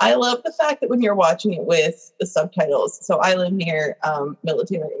 I love the fact that when you're watching it with the subtitles, so I live near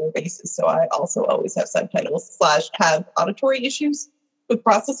military air bases, so I also always have subtitles / have auditory issues with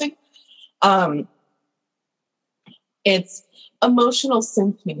processing. It's emotional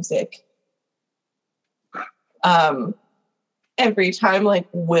synth music. Every time like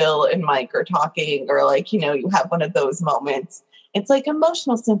Will and Mike are talking, or like, you have one of those moments, it's like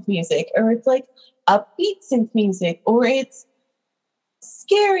emotional synth music, or it's like upbeat synth music, or it's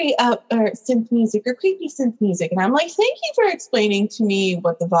scary or synth music, or creepy synth music. And I'm like, thank you for explaining to me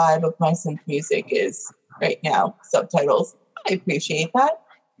what the vibe of my synth music is right now. Subtitles. I appreciate that.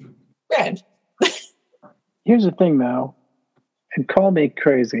 Grand. Here's the thing though, and call me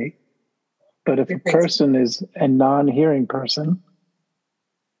crazy, but if a person is a non-hearing person,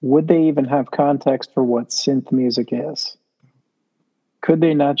 would they even have context for what synth music is? Could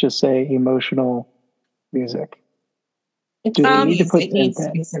they not just say emotional music? It's Do they synth need to music. put It needs synth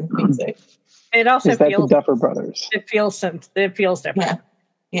to be in? synth music. It also Is that feels the Duffer Brothers? it feels different. Yeah.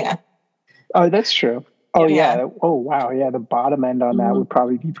 Yeah. Oh, that's true. Oh, Yeah. yeah. Oh, wow. Yeah, the bottom end on that Mhm. would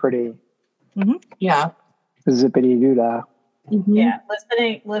probably be pretty Yeah. zippity doo dah. Mhm. Yeah,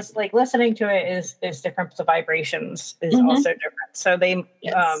 listening to it is different. The vibrations is Mhm. also different. So they,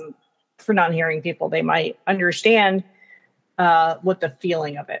 Yes. for non-hearing people, they might understand what the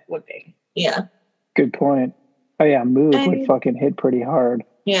feeling of it would be. Yeah. Good point. Oh, yeah. Mood would And- fucking hit pretty hard.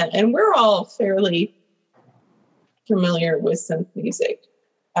 Yeah. And we're all fairly familiar with synth music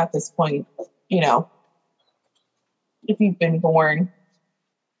at this point. You know, if you've been born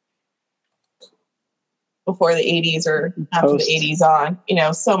before the 80s or after Post. the 80s on, you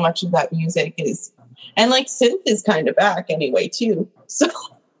know, so much of that music is, and like synth is kind of back anyway, too. So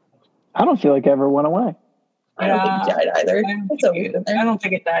I don't feel like it ever went away. I don't think it died either. I It's always been there. don't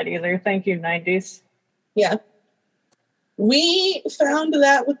think it died either. Thank you, 90s. Yeah. We found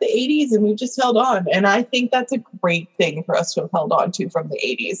that with the 80s and we just held on. And I think that's a great thing for us to have held on to from the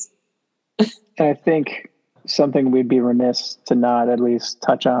 80s. And I think something we'd be remiss to not at least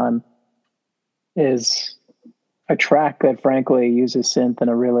touch on is a track that frankly uses synth in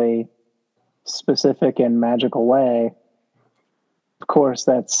a really specific and magical way. Of course,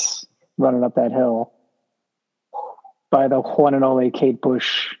 that's Running Up That Hill by the one and only Kate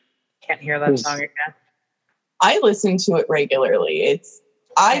Bush. Can't hear that song again. I listen to it regularly.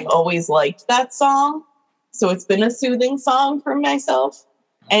 I've always liked that song. So it's been a soothing song for myself.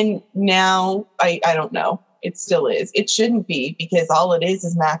 And now I don't know. It still is. It shouldn't be because all it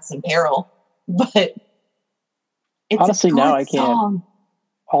is Max in peril. But it's Honestly, a good now I can't. song.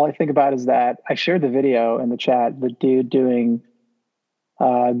 All I think about is that I shared the video in the chat, the dude doing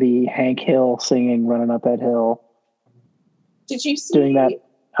the Hank Hill singing Running Up That Hill, Did you see doing that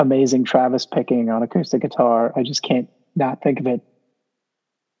amazing Travis picking on acoustic guitar. I just can't not think of it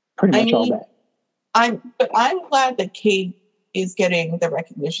pretty much all day. I'm glad that Kate is getting the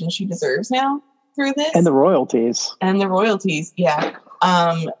recognition she deserves now through this. And the royalties. Yeah.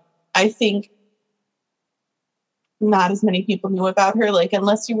 I think not as many people knew about her, like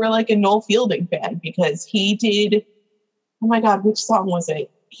unless you were like a Noel Fielding fan, because he did, oh my God, which song was it?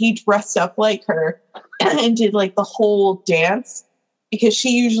 He dressed up like her and did like the whole dance, because she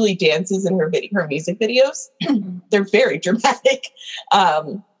usually dances in her music videos. They're very dramatic.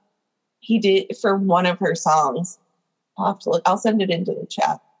 He did for one of her songs. I'll have to look. I'll send it into the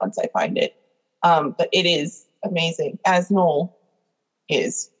chat once I find it. But it is amazing, as Noel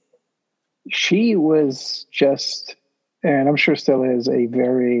is. She was just, and I'm sure still is, a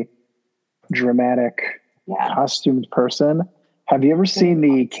very dramatic, costumed person. Have you ever seen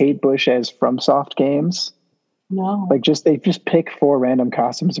the Kate Bush as FromSoft games? No. Like they just pick 4 random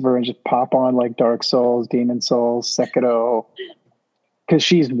costumes of her and just pop on like Dark Souls, Demon Souls, Sekiro. Because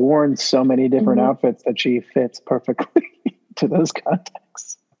she's worn so many different outfits that she fits perfectly to those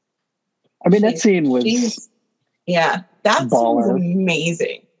contexts. I mean, that scene was that baller. scene was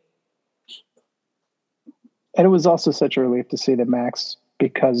amazing. And it was also such a relief to see that Max,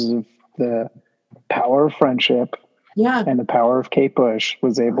 because of the power of friendship and the power of Kate Bush,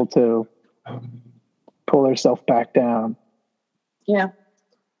 was able to pull herself back down. Yeah.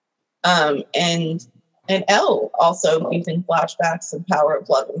 And Elle also using flashbacks and power of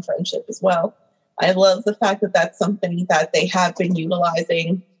love and friendship as well. I love the fact that that's something that they have been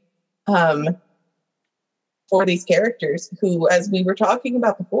utilizing for these characters who, as we were talking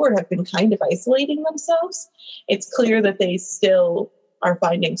about before, have been kind of isolating themselves. It's clear that they still are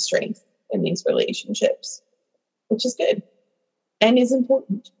finding strength in these relationships, which is good and is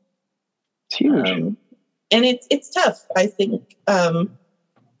important. It's huge. And it's tough, I think,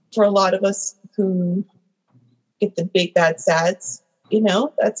 for a lot of us who get the big bad sads. You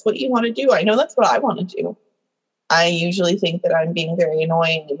know, that's what you want to do. I know that's what I want to do. I usually think that I'm being very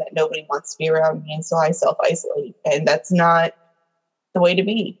annoying and that nobody wants to be around me, and so I self-isolate. And that's not the way to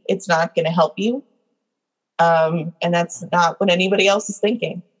be. It's not going to help you. And that's not what anybody else is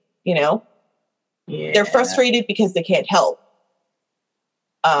thinking, you know? Yeah. They're frustrated because they can't help.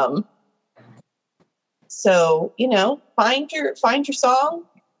 So, you know, find your song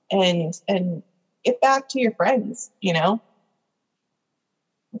and get back to your friends, you know?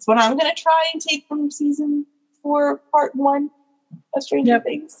 That's what I'm going to try and take from season 4, part 1 of Stranger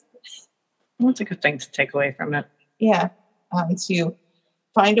Things. That's a good thing to take away from it. Yeah. To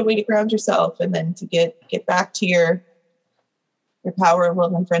find a way to ground yourself and then to get back to your power of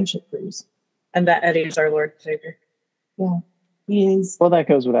love and friendship cruise. And that Eddie is our Lord and Savior. Yeah. He is Well, that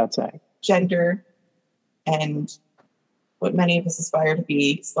goes without saying. gender and what many of us aspire to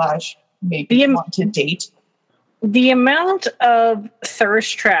be / maybe want to date. The amount of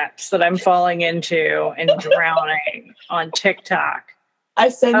thirst traps that I'm falling into and drowning on TikTok. I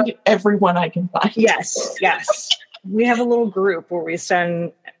send everyone I can find. Yes. We have a little group where we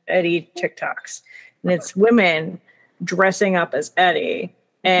send Eddie TikToks, and it's women dressing up as Eddie,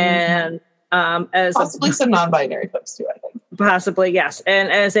 and as possibly some non-binary folks too, I think. Possibly, yes.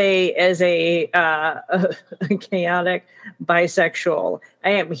 And as a chaotic bisexual,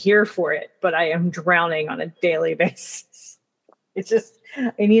 I am here for it, but I am drowning on a daily basis. It's just,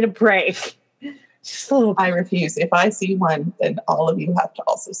 I need a break. Just a little. I refuse. If I see one, then all of you have to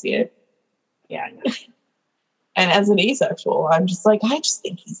also see it. Yeah. No. And as an asexual, I'm just like, I just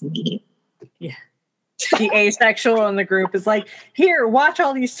think he's neat. Yeah. The asexual in the group is like, here, watch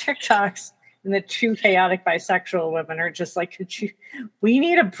all these TikToks. And the two chaotic bisexual women are just like, we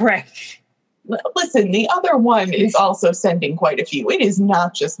need a break. Listen, the other one is also sending quite a few. It is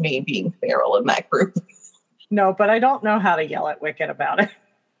not just me being feral in that group. No, but I don't know how to yell at Wicked about it.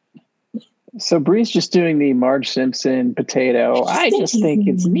 So Bree's just doing the Marge Simpson potato. I just think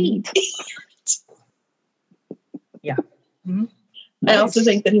it's neat. Yeah. Mm-hmm. Nice. I also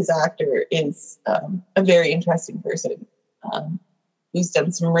think that his actor is a very interesting person. Who's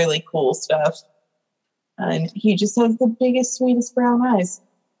done some really cool stuff. And he just has the biggest, sweetest brown eyes.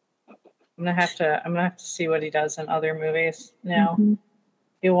 I'm gonna have to see what he does in other movies now. Mm-hmm.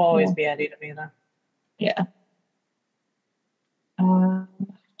 He will always be Eddie to me though. Yeah. I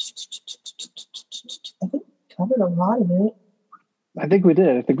think we covered a lot of it. I think we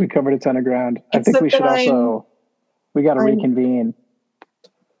did. I think we covered a ton of ground. I think we should also we gotta reconvene.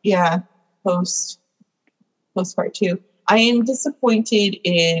 Yeah. Post part 2. I am disappointed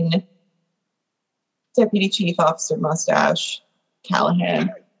in Deputy Chief Officer Mustache Callahan.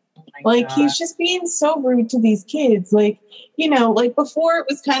 God. He's just being so rude to these kids. Like before it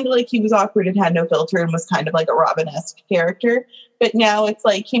was kind of like he was awkward and had no filter and was kind of like a Robin-esque character. But now it's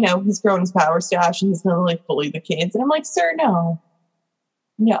like, he's grown his power stash and he's going to bully the kids. And I'm like, sir, no.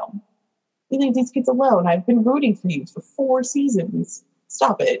 You leave these kids alone. I've been rooting for you for 4 seasons.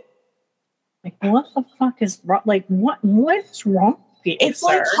 Stop it. Like, what the fuck is wrong? Like, what is wrong with you, It's sir?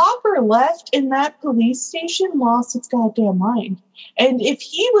 like Hopper left and that police station lost its goddamn mind. And if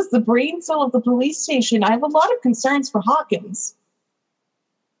he was the brain cell of the police station, I have a lot of concerns for Hawkins.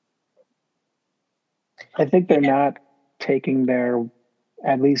 I think they're not taking their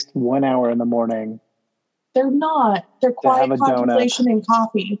at least 1 hour in the morning. They're not. They're quiet contemplation and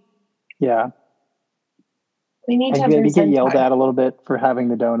coffee. Yeah. They need to have maybe get yelled at a little bit for having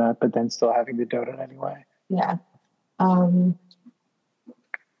the donut, but then still having the donut anyway. Yeah.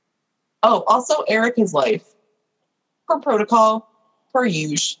 Also Erica's life. Per protocol, per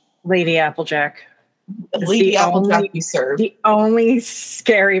usual. Lady Applejack. Lady Applejack you serve. The only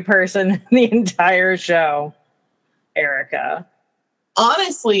scary person in the entire show. Erica.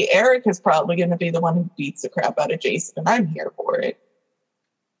 Honestly, Erica's probably going to be the one who beats the crap out of Jason, and I'm here for it.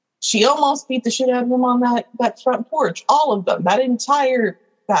 She almost beat the shit out of him on that front porch. All of them. That entire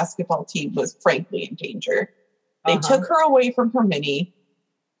basketball team was frankly in danger. They took her away from her mini.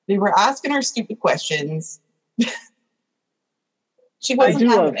 They were asking her stupid questions. She wasn't. I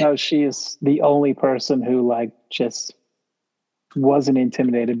do love how she is the only person who just wasn't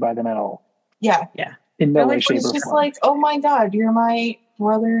intimidated by them at all. Yeah. Yeah. In no way, shape, or form. It's just like, oh my God, you're my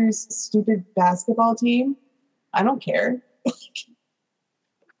brother's stupid basketball team. I don't care.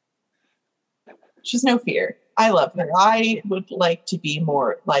 She's no fear. I love her. I would like to be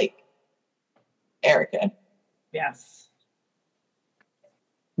more like Erica. Yes.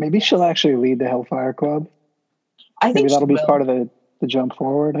 Maybe she'll actually lead the Hellfire Club. I think maybe that'll be will. part of the jump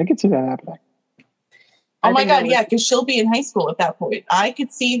forward. I could see that happening. Oh my God, yeah, because she'll be in high school at that point. I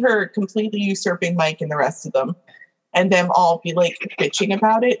could see her completely usurping Mike and the rest of them, and them all be bitching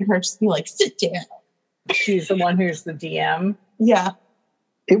about it, and her just be like, sit down. She's the one who's the DM. Yeah.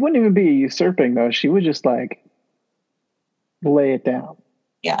 It wouldn't even be a usurping, though. She would just lay it down.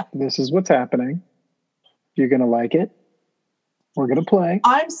 Yeah. This is what's happening. You're going to like it. We're going to play.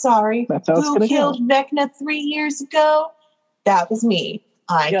 I'm sorry. That's how it's going to go. Who killed Vecna 3 years ago? That was me.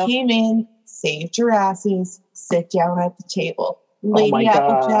 I came in, saved your asses, sit down at the table. Lady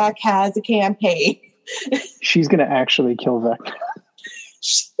Applejack has a campaign. She's going to actually kill Vecna.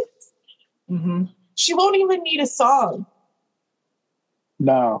 She won't even need a song.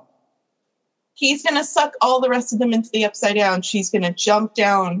 No. He's going to suck all the rest of them into the Upside Down. She's going to jump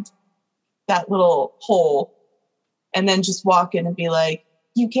down that little hole and then just walk in and be like,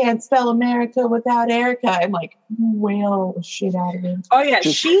 you can't spell America without Erica. I'm like, wail the shit out of it. Oh yeah,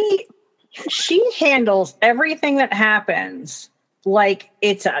 she handles everything that happens like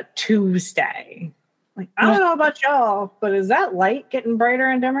it's a Tuesday. Like, I don't know about y'all, but is that light getting brighter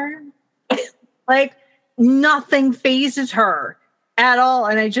and dimmer? Like, nothing phases her at all,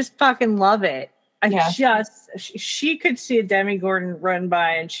 and I just fucking love it. She could see a Demi Gordon run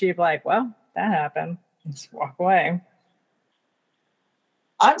by, and she'd be like, well, that happened. Just walk away.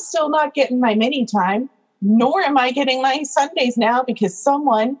 I'm still not getting my mini time, nor am I getting my Sundays now because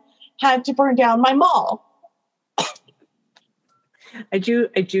someone had to burn down my mall. I do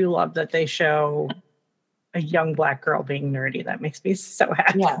love that they show a young Black girl being nerdy. That makes me so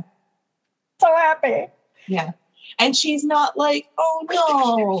happy. Yeah. So happy. Yeah. And she's not like, oh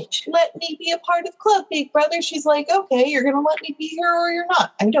no, let me be a part of Club Big Brother. She's like, okay, you're going to let me be here or you're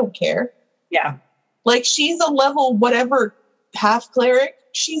not. I don't care. Yeah. Like, she's a level whatever half cleric.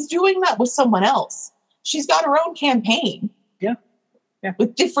 She's doing that with someone else. She's got her own campaign. Yeah.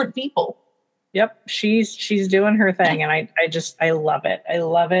 With different people. Yep. She's doing her thing. And I love it. I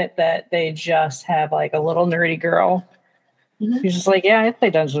love it that they just have like a little nerdy girl. Mm-hmm. She's just like, yeah, I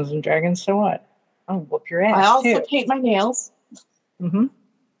play Dungeons and Dragons. So what? I'll whoop your ass. I also paint my nails. Mm-hmm.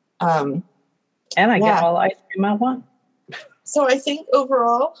 And I get all the ice cream I want. So I think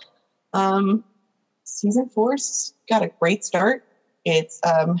overall, season 4's got a great start. It's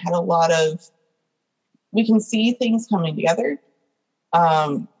had a lot of, we can see things coming together.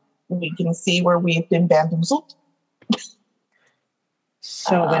 We can see where we've been bamboozled.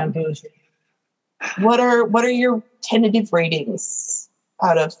 So bamboozled. What are your tentative ratings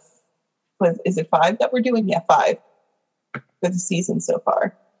out of, is it 5 that we're doing? Yeah, 5 for the season so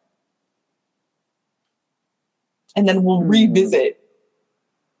far. And then we'll revisit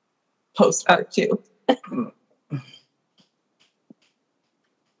post part 2.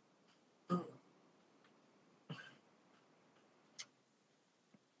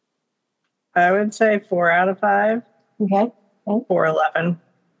 I would say 4 out of 5. Okay. 411.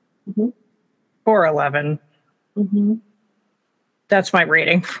 Mm-hmm. 411. Mm-hmm. That's my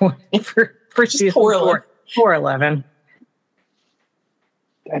rating for season 4. 411.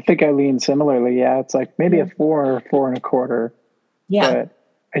 I think I lean similarly. Yeah, it's like maybe a 4 or 4 1/4. Yeah. But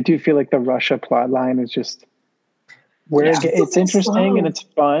I do feel like the Russia plot line is just where it's interesting and it's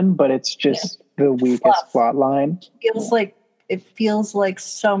fun, but it's just the weakest plot line. It feels like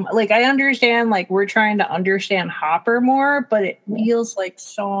so, like, I understand, like, we're trying to understand Hopper more, but it feels like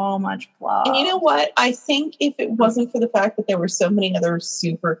so much plot. And you know what? I think if it wasn't for the fact that there were so many other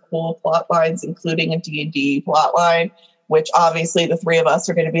super cool plot lines, including a D&D plot line, which obviously the 3 of us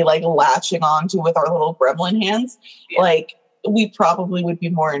are going to be like latching onto with our little gremlin hands, like, we probably would be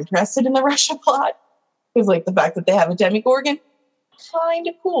more interested in the Russia plot. Because, like, the fact that they have a Demigorgon, kind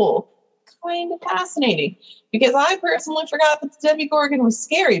of cool. Kind of fascinating, because I personally forgot that the Demigorgon was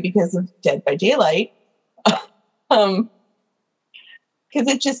scary because of Dead by Daylight. Because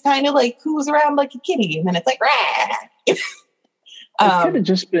it just kind of like coos around like a kitty, and then it's like, rah! It could have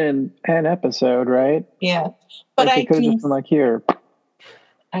just been an episode, right? Yeah, but like, it could have just been like, here.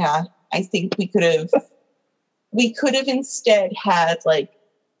 Yeah, I think we could have instead had like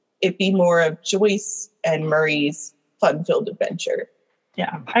it be more of Joyce and Murray's fun-filled adventure.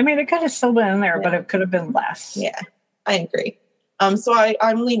 Yeah, I mean, it could have still been in there, but it could have been less. Yeah, I agree. So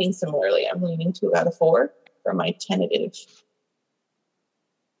I'm leaning similarly. I'm leaning 2 out of 4 for my tentative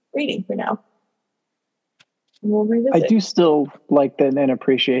rating for now. And we'll revisit. I do still like that and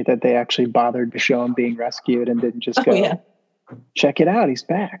appreciate that they actually bothered to show him being rescued and didn't just go, check it out, he's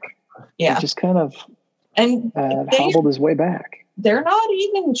back. Yeah. He just kind of hobbled his way back. They're not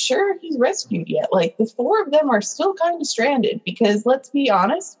even sure he's rescued yet. Like, the 4 of them are still kind of stranded because, let's be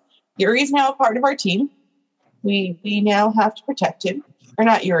honest, Yuri's now a part of our team. We now have to protect him. Or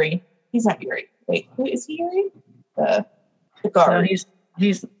not Yuri. He's not Yuri. Wait, who is he, Yuri? The guard. No,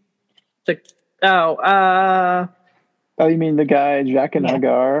 he's the oh, you mean the guy Jack and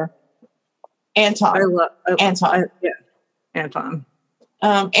Hagar? Anton. Anton. Anton.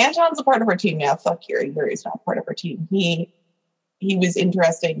 Anton's a part of our team now. Fuck Yuri. Yuri's not part of our team. He was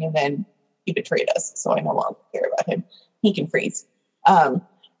interesting, and then he betrayed us, so I no longer care about him. He can freeze.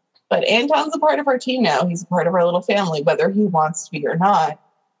 But Anton's a part of our team now. He's a part of our little family, whether he wants to be or not.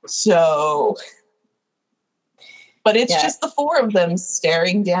 So, but it's just the 4 of them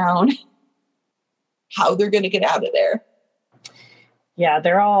staring down how they're going to get out of there. Yeah,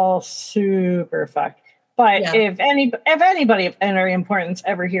 they're all super fucked. But if anybody of any importance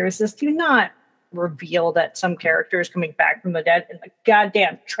ever hears this, do not reveal that some character is coming back from the dead in the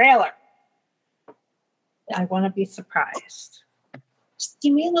goddamn trailer. I want to be surprised. Just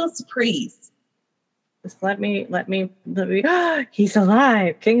give me a little surprise. Just let me. He's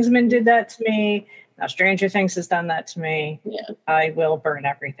alive. Kingsman did that to me. Now Stranger Things has done that to me. Yeah. I will burn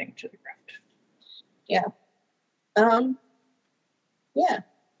everything to the ground. Yeah. Yeah.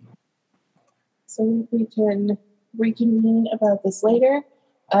 So we can reconvene about this later.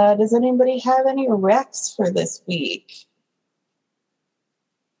 Does anybody have any recs for this week?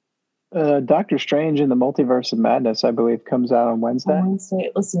 Doctor Strange in the Multiverse of Madness, I believe, comes out on Wednesday. On Wednesday.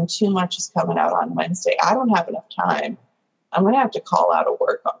 Listen, too much is coming out on Wednesday. I don't have enough time. I'm going to have to call out of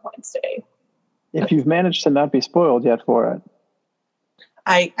work on Wednesday. If you've managed to not be spoiled yet for it.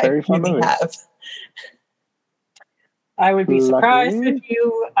 I really have. I would be surprised if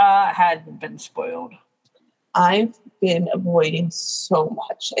you hadn't been spoiled. I've been avoiding so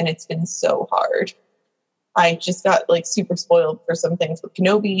much, and it's been so hard. I just got like super spoiled for some things with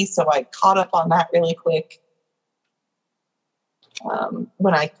Kenobi, so I caught up on that really quick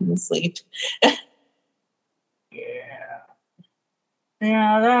when I couldn't sleep. Yeah,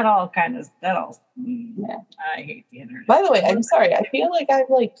 that all. Yeah. I hate the internet. By the way, I'm sorry. I feel like I've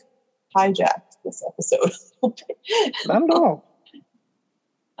like hijacked this episode a little bit. Not at all.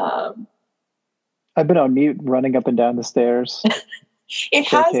 I've been on mute running up and down the stairs. It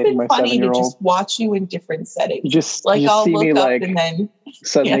has been funny to just watch you in different settings. I'll see look me up like and then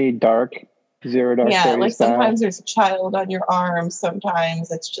suddenly dark, zero dark. Yeah, like style. sometimes there's a child on your arm.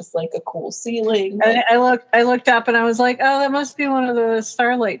 Sometimes it's just like a cool ceiling. And I looked up and I was like, oh, that must be one of the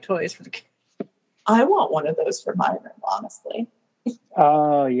Starlight toys for the kids. I want one of those for my room, honestly.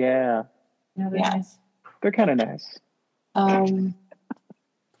 Oh yeah. Yeah, they're nice. They're kind of nice.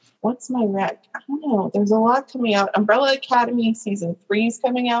 What's my rec? I don't know. There's a lot coming out. Umbrella Academy season 3 is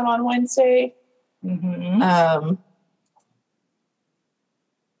coming out on Wednesday. Mm-hmm. I'm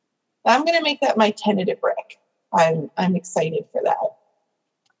gonna make that my tentative rec. I'm excited for that.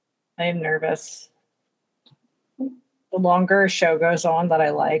 I'm nervous. The longer a show goes on that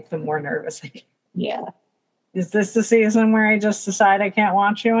I like, the more nervous I get. Yeah. Is this the season where I just decide I can't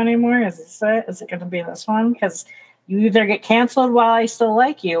watch you anymore? Is this it? Is it going to be this one? Because you either get canceled while I still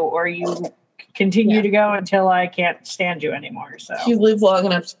like you, or you continue to go until I can't stand you anymore. So you live long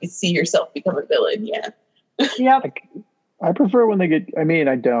enough to see yourself become a villain. Yeah. Yep. I prefer when they get. I mean,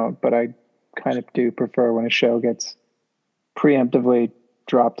 I don't, but I kind of do prefer when a show gets preemptively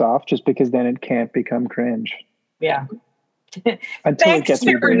dropped off, just because then it can't become cringe. Yeah. Until it gets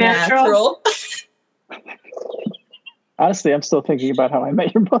Supernatural. Honestly, I'm still thinking about How I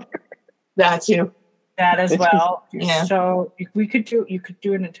Met Your Mother. That too. That as well. Yeah. So you could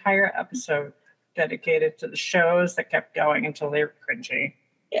do an entire episode dedicated to the shows that kept going until they were cringy.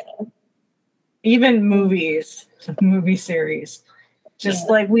 Yeah. Even movies, movie series. Just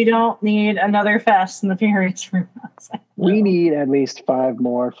like we don't need another Fast and the Furious from us. We need at least 5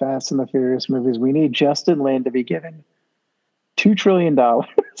 more Fast and the Furious movies. We need Justin Lin to be given $2 trillion,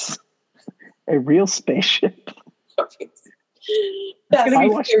 a real spaceship.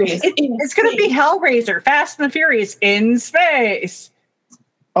 It's going to be Hellraiser, Fast and the Furious in space.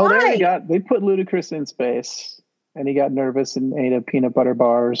 Oh, they put Ludacris in space, and he got nervous and ate a peanut butter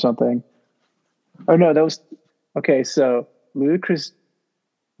bar or something. Oh no, that was okay. So Ludacris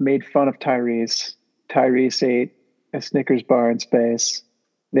made fun of Tyrese. Tyrese ate a Snickers bar in space.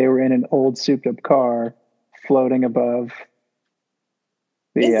 They were in an old souped-up car floating above.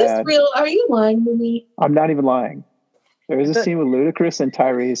 Is this real? Are you lying to me? I'm not even lying. There is a scene with Ludacris and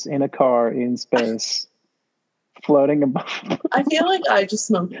Tyrese in a car in space, floating above. I feel like I just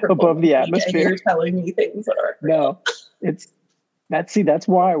smoked above the atmosphere. And you're telling me things that aren't real. No, that's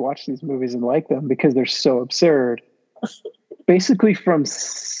why I watch these movies and like them, because they're so absurd. Basically, from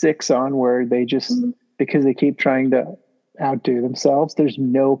 6 onward, they just because they keep trying to outdo themselves. There's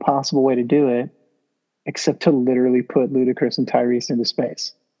no possible way to do it except to literally put Ludacris and Tyrese into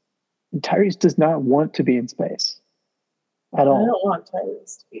space. And Tyrese does not want to be in space at all. I don't want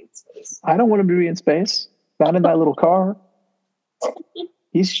Tyrese to be in space. I don't want him to be in space. Not in that little car.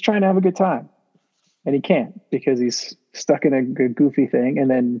 He's just trying to have a good time. And he can't because he's stuck in a goofy thing.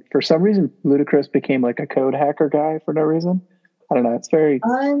 And then for some reason, Ludacris became like a code hacker guy for no reason. I don't know. It's very...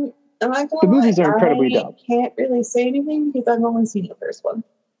 the movies are incredibly dumb. I can't really say anything because I've only seen the first one.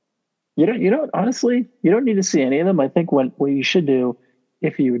 You don't honestly, you don't need to see any of them. I think what you should do,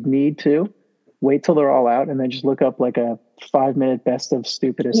 if you would need to, wait till they're all out and then just look up like a 5-minute best of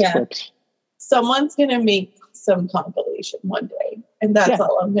stupidest clips. Someone's going to make some compilation one day, and that's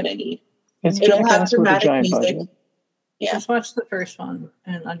all I'm going to need. It'll have dramatic music. Budget. Yeah. Just watch the first one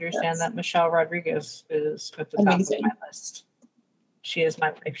and understand that Michelle Rodriguez is at the top of my list. She is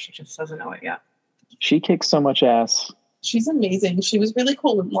my wife. She just doesn't know it yet. She kicks so much ass. She's amazing. She was really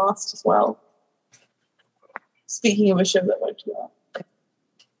cool in Lost as well. Speaking of a show that went too well.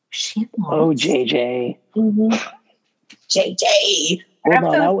 She Oh, JJ. Mm-hmm. JJ.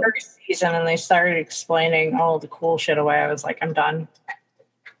 After the first season, and they started explaining all the cool shit away, I was like, I'm done.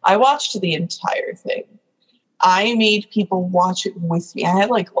 I watched the entire thing. I made people watch it with me. I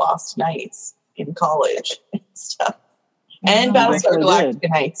had like Lost nights in college and stuff. And Battlestar Galactica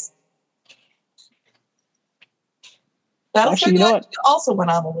nights. Battlestar Galactica also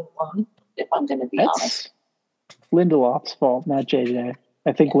went on a little long, if I'm going to be honest. Lindelof's fault, not JJ.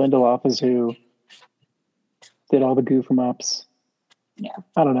 I think Lindelof is who did all the goof em ups. Yeah.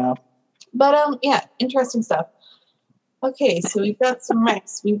 I don't know. But yeah, interesting stuff. Okay, so we've got some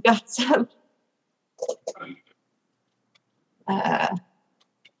Rex. We've got some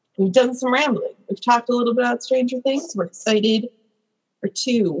we've done some rambling. We've talked a little bit about Stranger Things. We're excited for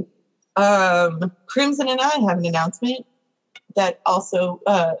 2. Crimson and I have an announcement that also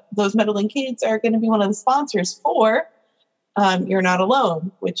those meddling kids are going to be one of the sponsors for You're Not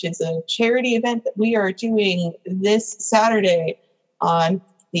Alone, which is a charity event that we are doing this Saturday on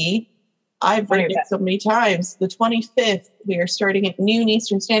the, I've written it so many times, the 25th. We are starting at noon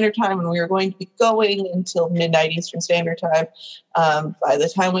Eastern Standard Time, and we are going to be going until midnight Eastern Standard Time. By the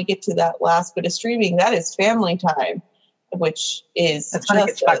time we get to that last bit of streaming, that is family time, which is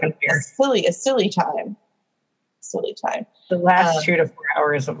just a silly time. Silly time. The last 2 to 4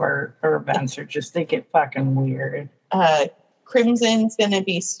 hours of our events are just, they get fucking weird. Crimson's going to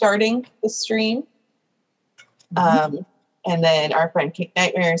be starting the stream. And then our friend Cake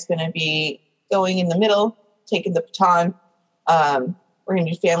Nightmare is going to be going in the middle, taking the baton. We're going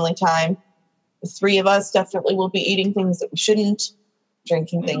to do family time. The 3 of us definitely will be eating things that we shouldn't,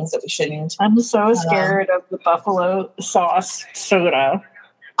 drinking things that we shouldn't. I'm so scared of the buffalo sauce soda.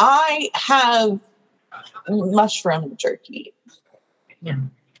 I have mushroom jerky. Yeah.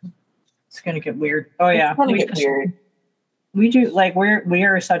 It's going to get weird. Oh, yeah. It's going to get weird. We do, like, we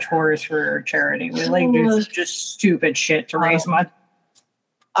are such whores for charity. We, like, do just stupid shit to raise money.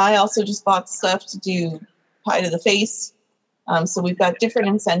 I also just bought stuff to do pie to the face. So we've got different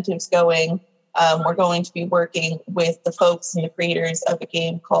incentives going. We're going to be working with the folks and the creators of a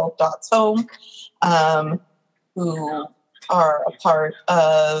game called Dots Home, who are a part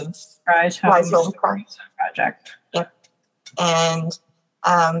of Rise Home Project. Yep. And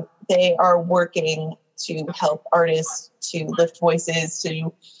they are working to help artists to lift voices,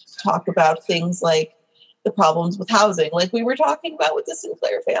 to talk about things like the problems with housing, like we were talking about with the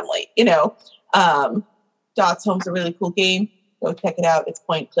Sinclair family. You know, Dots Home's a really cool game. Go check it out. It's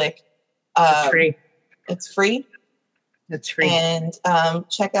point click. It's free. It's free. It's free. And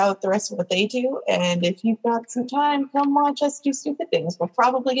check out the rest of what they do. And if you've got some time, come watch us do stupid things. We're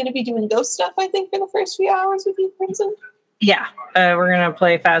probably going to be doing ghost stuff, I think, for the first few hours with you, Crimson. Yeah. We're going to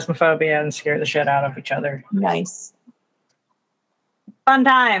play Phasmophobia and scare the shit out of each other. Nice. Fun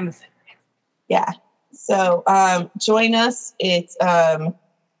times. Yeah. So join us. It's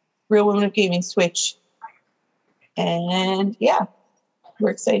Real Women of Gaming's Twitch. And yeah,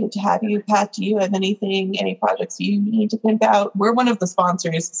 we're excited to have you. Pat, do you have any projects you need to pimp out? We're one of the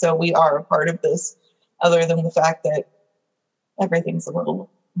sponsors, so we are a part of this, other than the fact that everything's a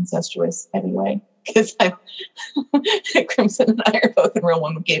little incestuous anyway. Because Crimson and I are both in Real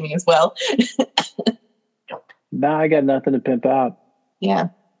Women of Gaming as well. Nah, I got nothing to pimp out. Yeah.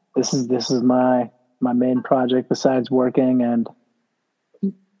 This is my main project besides working, and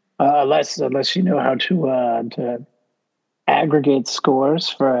unless you know how to aggregate scores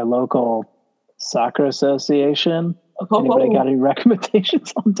for a local soccer association. Anybody got any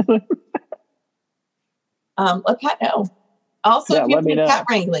recommendations on doing? Let Pat know. Also, if you have any cat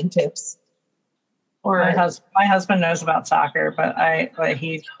wrangling tips. Or my husband knows about soccer, but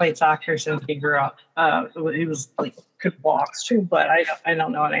he played soccer since he grew up. He was like could walk, but I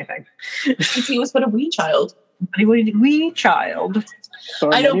don't know anything. He was but a wee child. Wee child.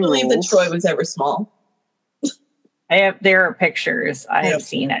 I don't believe that Troy was ever small. There are pictures. I have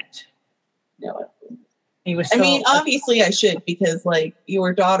seen it. No, he was. I mean, obviously, I should, because like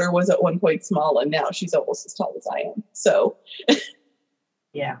your daughter was at one point small, and now she's almost as tall as I am. So,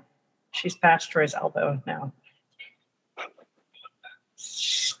 yeah, she's past Troy's elbow now.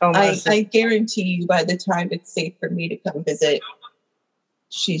 I guarantee you, by the time it's safe for me to come visit,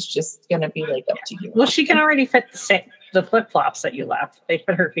 she's just gonna be like up to you. Well, she can already fit the flip flops that you left. They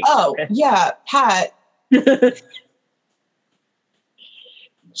fit her feet. Oh yeah, Pat.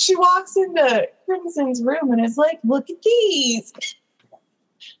 She walks into Crimson's room and is like, "Look at these."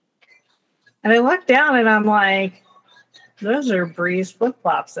 And I look down and I'm like, Those are Bree's flip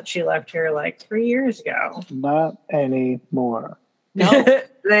flops that she left here like 3 years ago. Not anymore. No.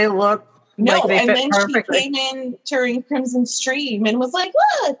 They look No, like they and fit then perfectly. she came in during Crimson Stream and was like,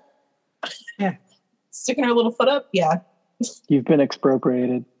 look. Yeah. Sticking her little foot up. Yeah. You've been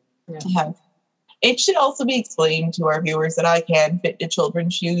expropriated. I have. It should also be explained to our viewers that I can fit into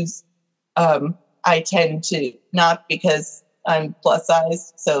children's shoes. I tend to, not because I'm plus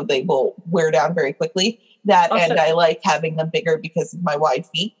size, so they will wear down very quickly. That Also- and I like having them bigger because of my wide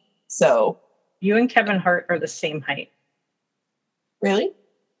feet. So, You and Kevin Hart are the same height. really?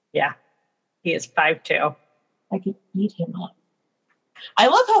 Yeah. He is 5'2". I could beat him up. I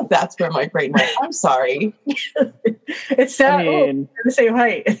love how that's where my brain went. I'm sorry. It's that I mean, they're the same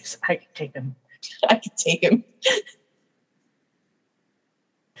height. I can take him. I could take him.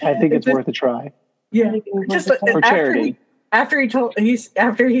 I think it's worth a try Yeah. Just for after charity. After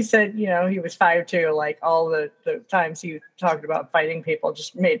he said, you know, he was 5'2", like all the times he talked about fighting people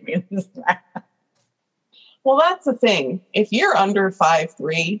just made me laugh. Well, that's the thing. If you're under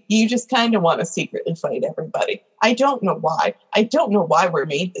 5'3", you just kind of want to secretly fight everybody. I don't know why. I don't know why we're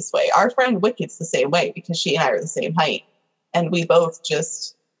made this way. Our friend Wicked's the same way because she and I are the same height. And we both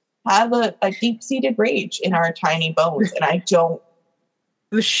just have a deep-seated rage in our tiny bones. And I don't...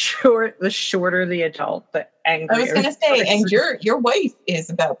 The shorter the adult, the angrier. I was going to say, and your wife is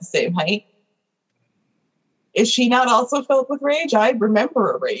about the same height. Is she not also filled with rage? I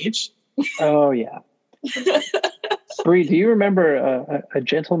remember a rage. Oh, yeah. Bree, do you remember a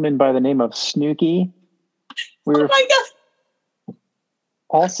gentleman by the name of Snooky? We Oh were my God,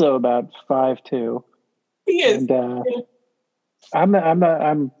 also about 5'2". he is.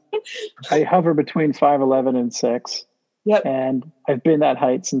 And I hover between 5'11" and 6. Yep. And I've been that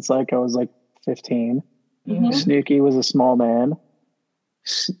height since like I was like 15. Mhm. Snooky was a small man.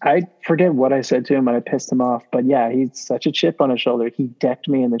 I forget what I said to him and I pissed him off, but yeah, he's such a chip on his shoulder. He decked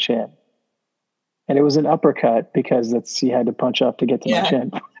me in the chin. And it was an uppercut because he had to punch up to get to my Yeah.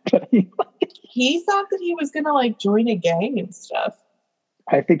 chin. But He thought that he was going to like join a gang and stuff.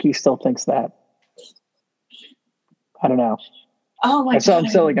 I think he still thinks that. I don't know. Oh my I saw him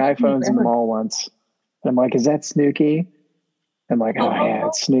God, selling I iPhones in the remember. mall once. And I'm like, is that Snooky? I'm like, oh yeah,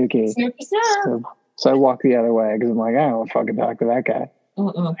 it's Snooky. Snoopy Snap. So I walk the other way because I'm like, I don't want to fucking talk to that guy.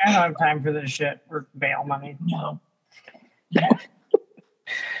 Mm-mm. I don't have time for this shit. We're bail money. No.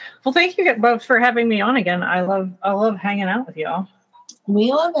 Well, thank you both for having me on again. I love hanging out with y'all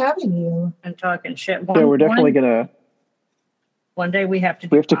We love having you. and talking shit. Yeah, we're definitely gonna. One day we have to.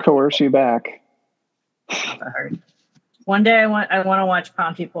 We have to coerce you back. Hard. One day I want to watch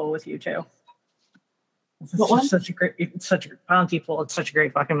Pontypool with you too. It's What one? just such a Pontypool. It's such a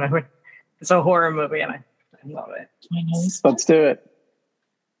great fucking movie. It's a horror movie, and I love it. I know this. Let's do it.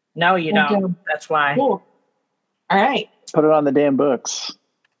 No, you Okay. don't. That's why. Cool. All right. Put it on the damn books.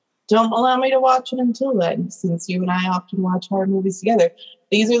 Don't allow me to watch it until then, since you and I often watch horror movies together.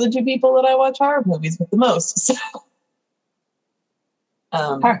 These are the two people that I watch horror movies with the most.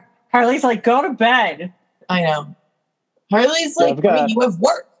 So, Harley's like, go to bed. I know. Harley's Yeah, like, I've got- "Wait, you have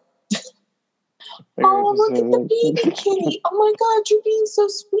work. Oh, look at the baby kitty. Oh my God, you're being so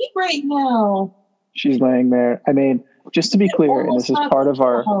sweet right now. She's laying there. I mean, just to be clear, and Almost this is not part of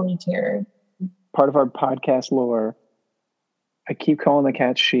our Holly Terror. podcast lore. I keep calling the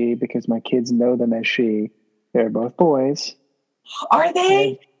cats she because my kids know them as she. They're both boys. Are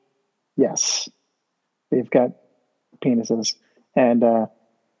they? Yes. They've got penises. And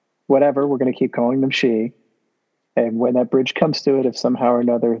whatever, we're going to keep calling them she. And when that bridge comes to it, if somehow or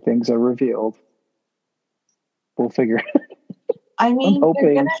another things are revealed, we'll figure it. I mean, you're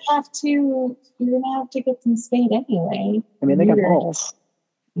hoping- gonna have to get them spayed anyway. I mean, they got Weird. balls.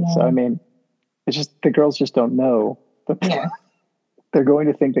 Yeah. So, I mean, it's just the girls just don't know. Yeah. They're going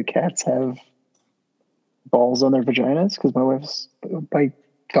to think that cats have balls on their vaginas because my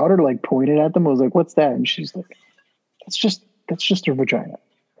daughter like pointed at them. I was like, "What's that?" And she's like, that's just her vagina.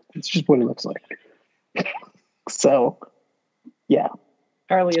 It's just what it looks like." So, yeah,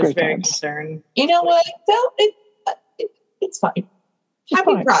 Harley It's is great very times. concerned. You know what? Though it's fine. It's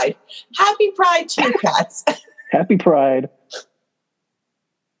Happy fine. Pride. Happy Pride to your cats. Happy Pride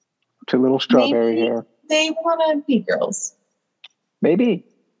to little strawberry Maybe- hair. They want to be girls. Maybe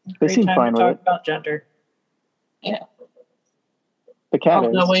they Great seem time fine to with talk it. about gender. The cat Oh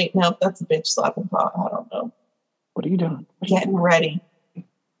is. no! Wait, no, that's a bitch slapping paw. I don't know. What are you doing? Getting ready.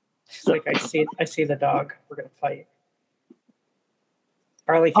 She's like, I see the dog. We're gonna fight.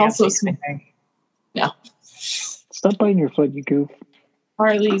 Harley can't Also see anything. Stop biting your foot, you goof.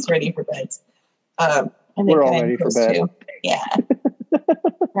 Harley's ready for bed. I think We're all I'm ready for close bed. too. Yeah.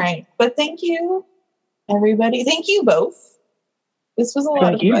 Right. But thank you. everybody. Thank you both. This was a lot of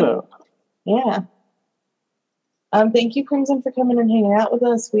Thank you fun. both. Yeah. Thank you, Crimson, for coming and hanging out with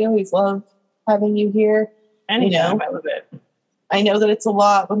us. We always love having you here. Anytime, I love it. I know that it's a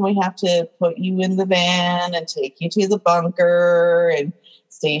lot when we have to put you in the van and take you to the bunker, and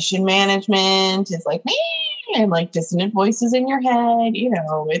station management is like, man, and like dissonant voices in your head.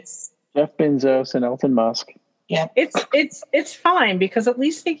 It's Jeff Bezos and Elon Musk. yeah. It's fine because at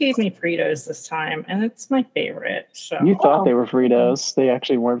least they gave me Fritos this time, and it's my favorite. So You thought they were Fritos. They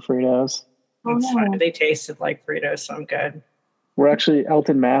actually weren't Fritos. it's fine. They tasted like Fritos, so I'm good. We're actually,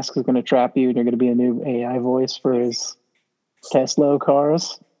 Elton Musk is going to trap you, and you're going to be a new AI voice for his Tesla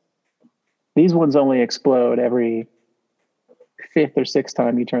cars. These ones only explode every 5th or 6th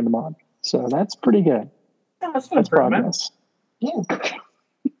time you turn them on. So that's pretty good. Oh, that's an That's improvement. progress. Yeah.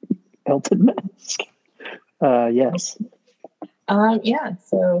 Elton Musk. Yes. Yeah.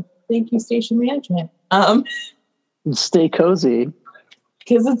 So thank you, station management. Stay cozy.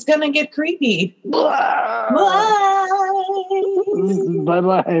 Because it's gonna get creepy. Bye Bye.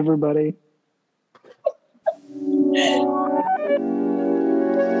 bye, everybody.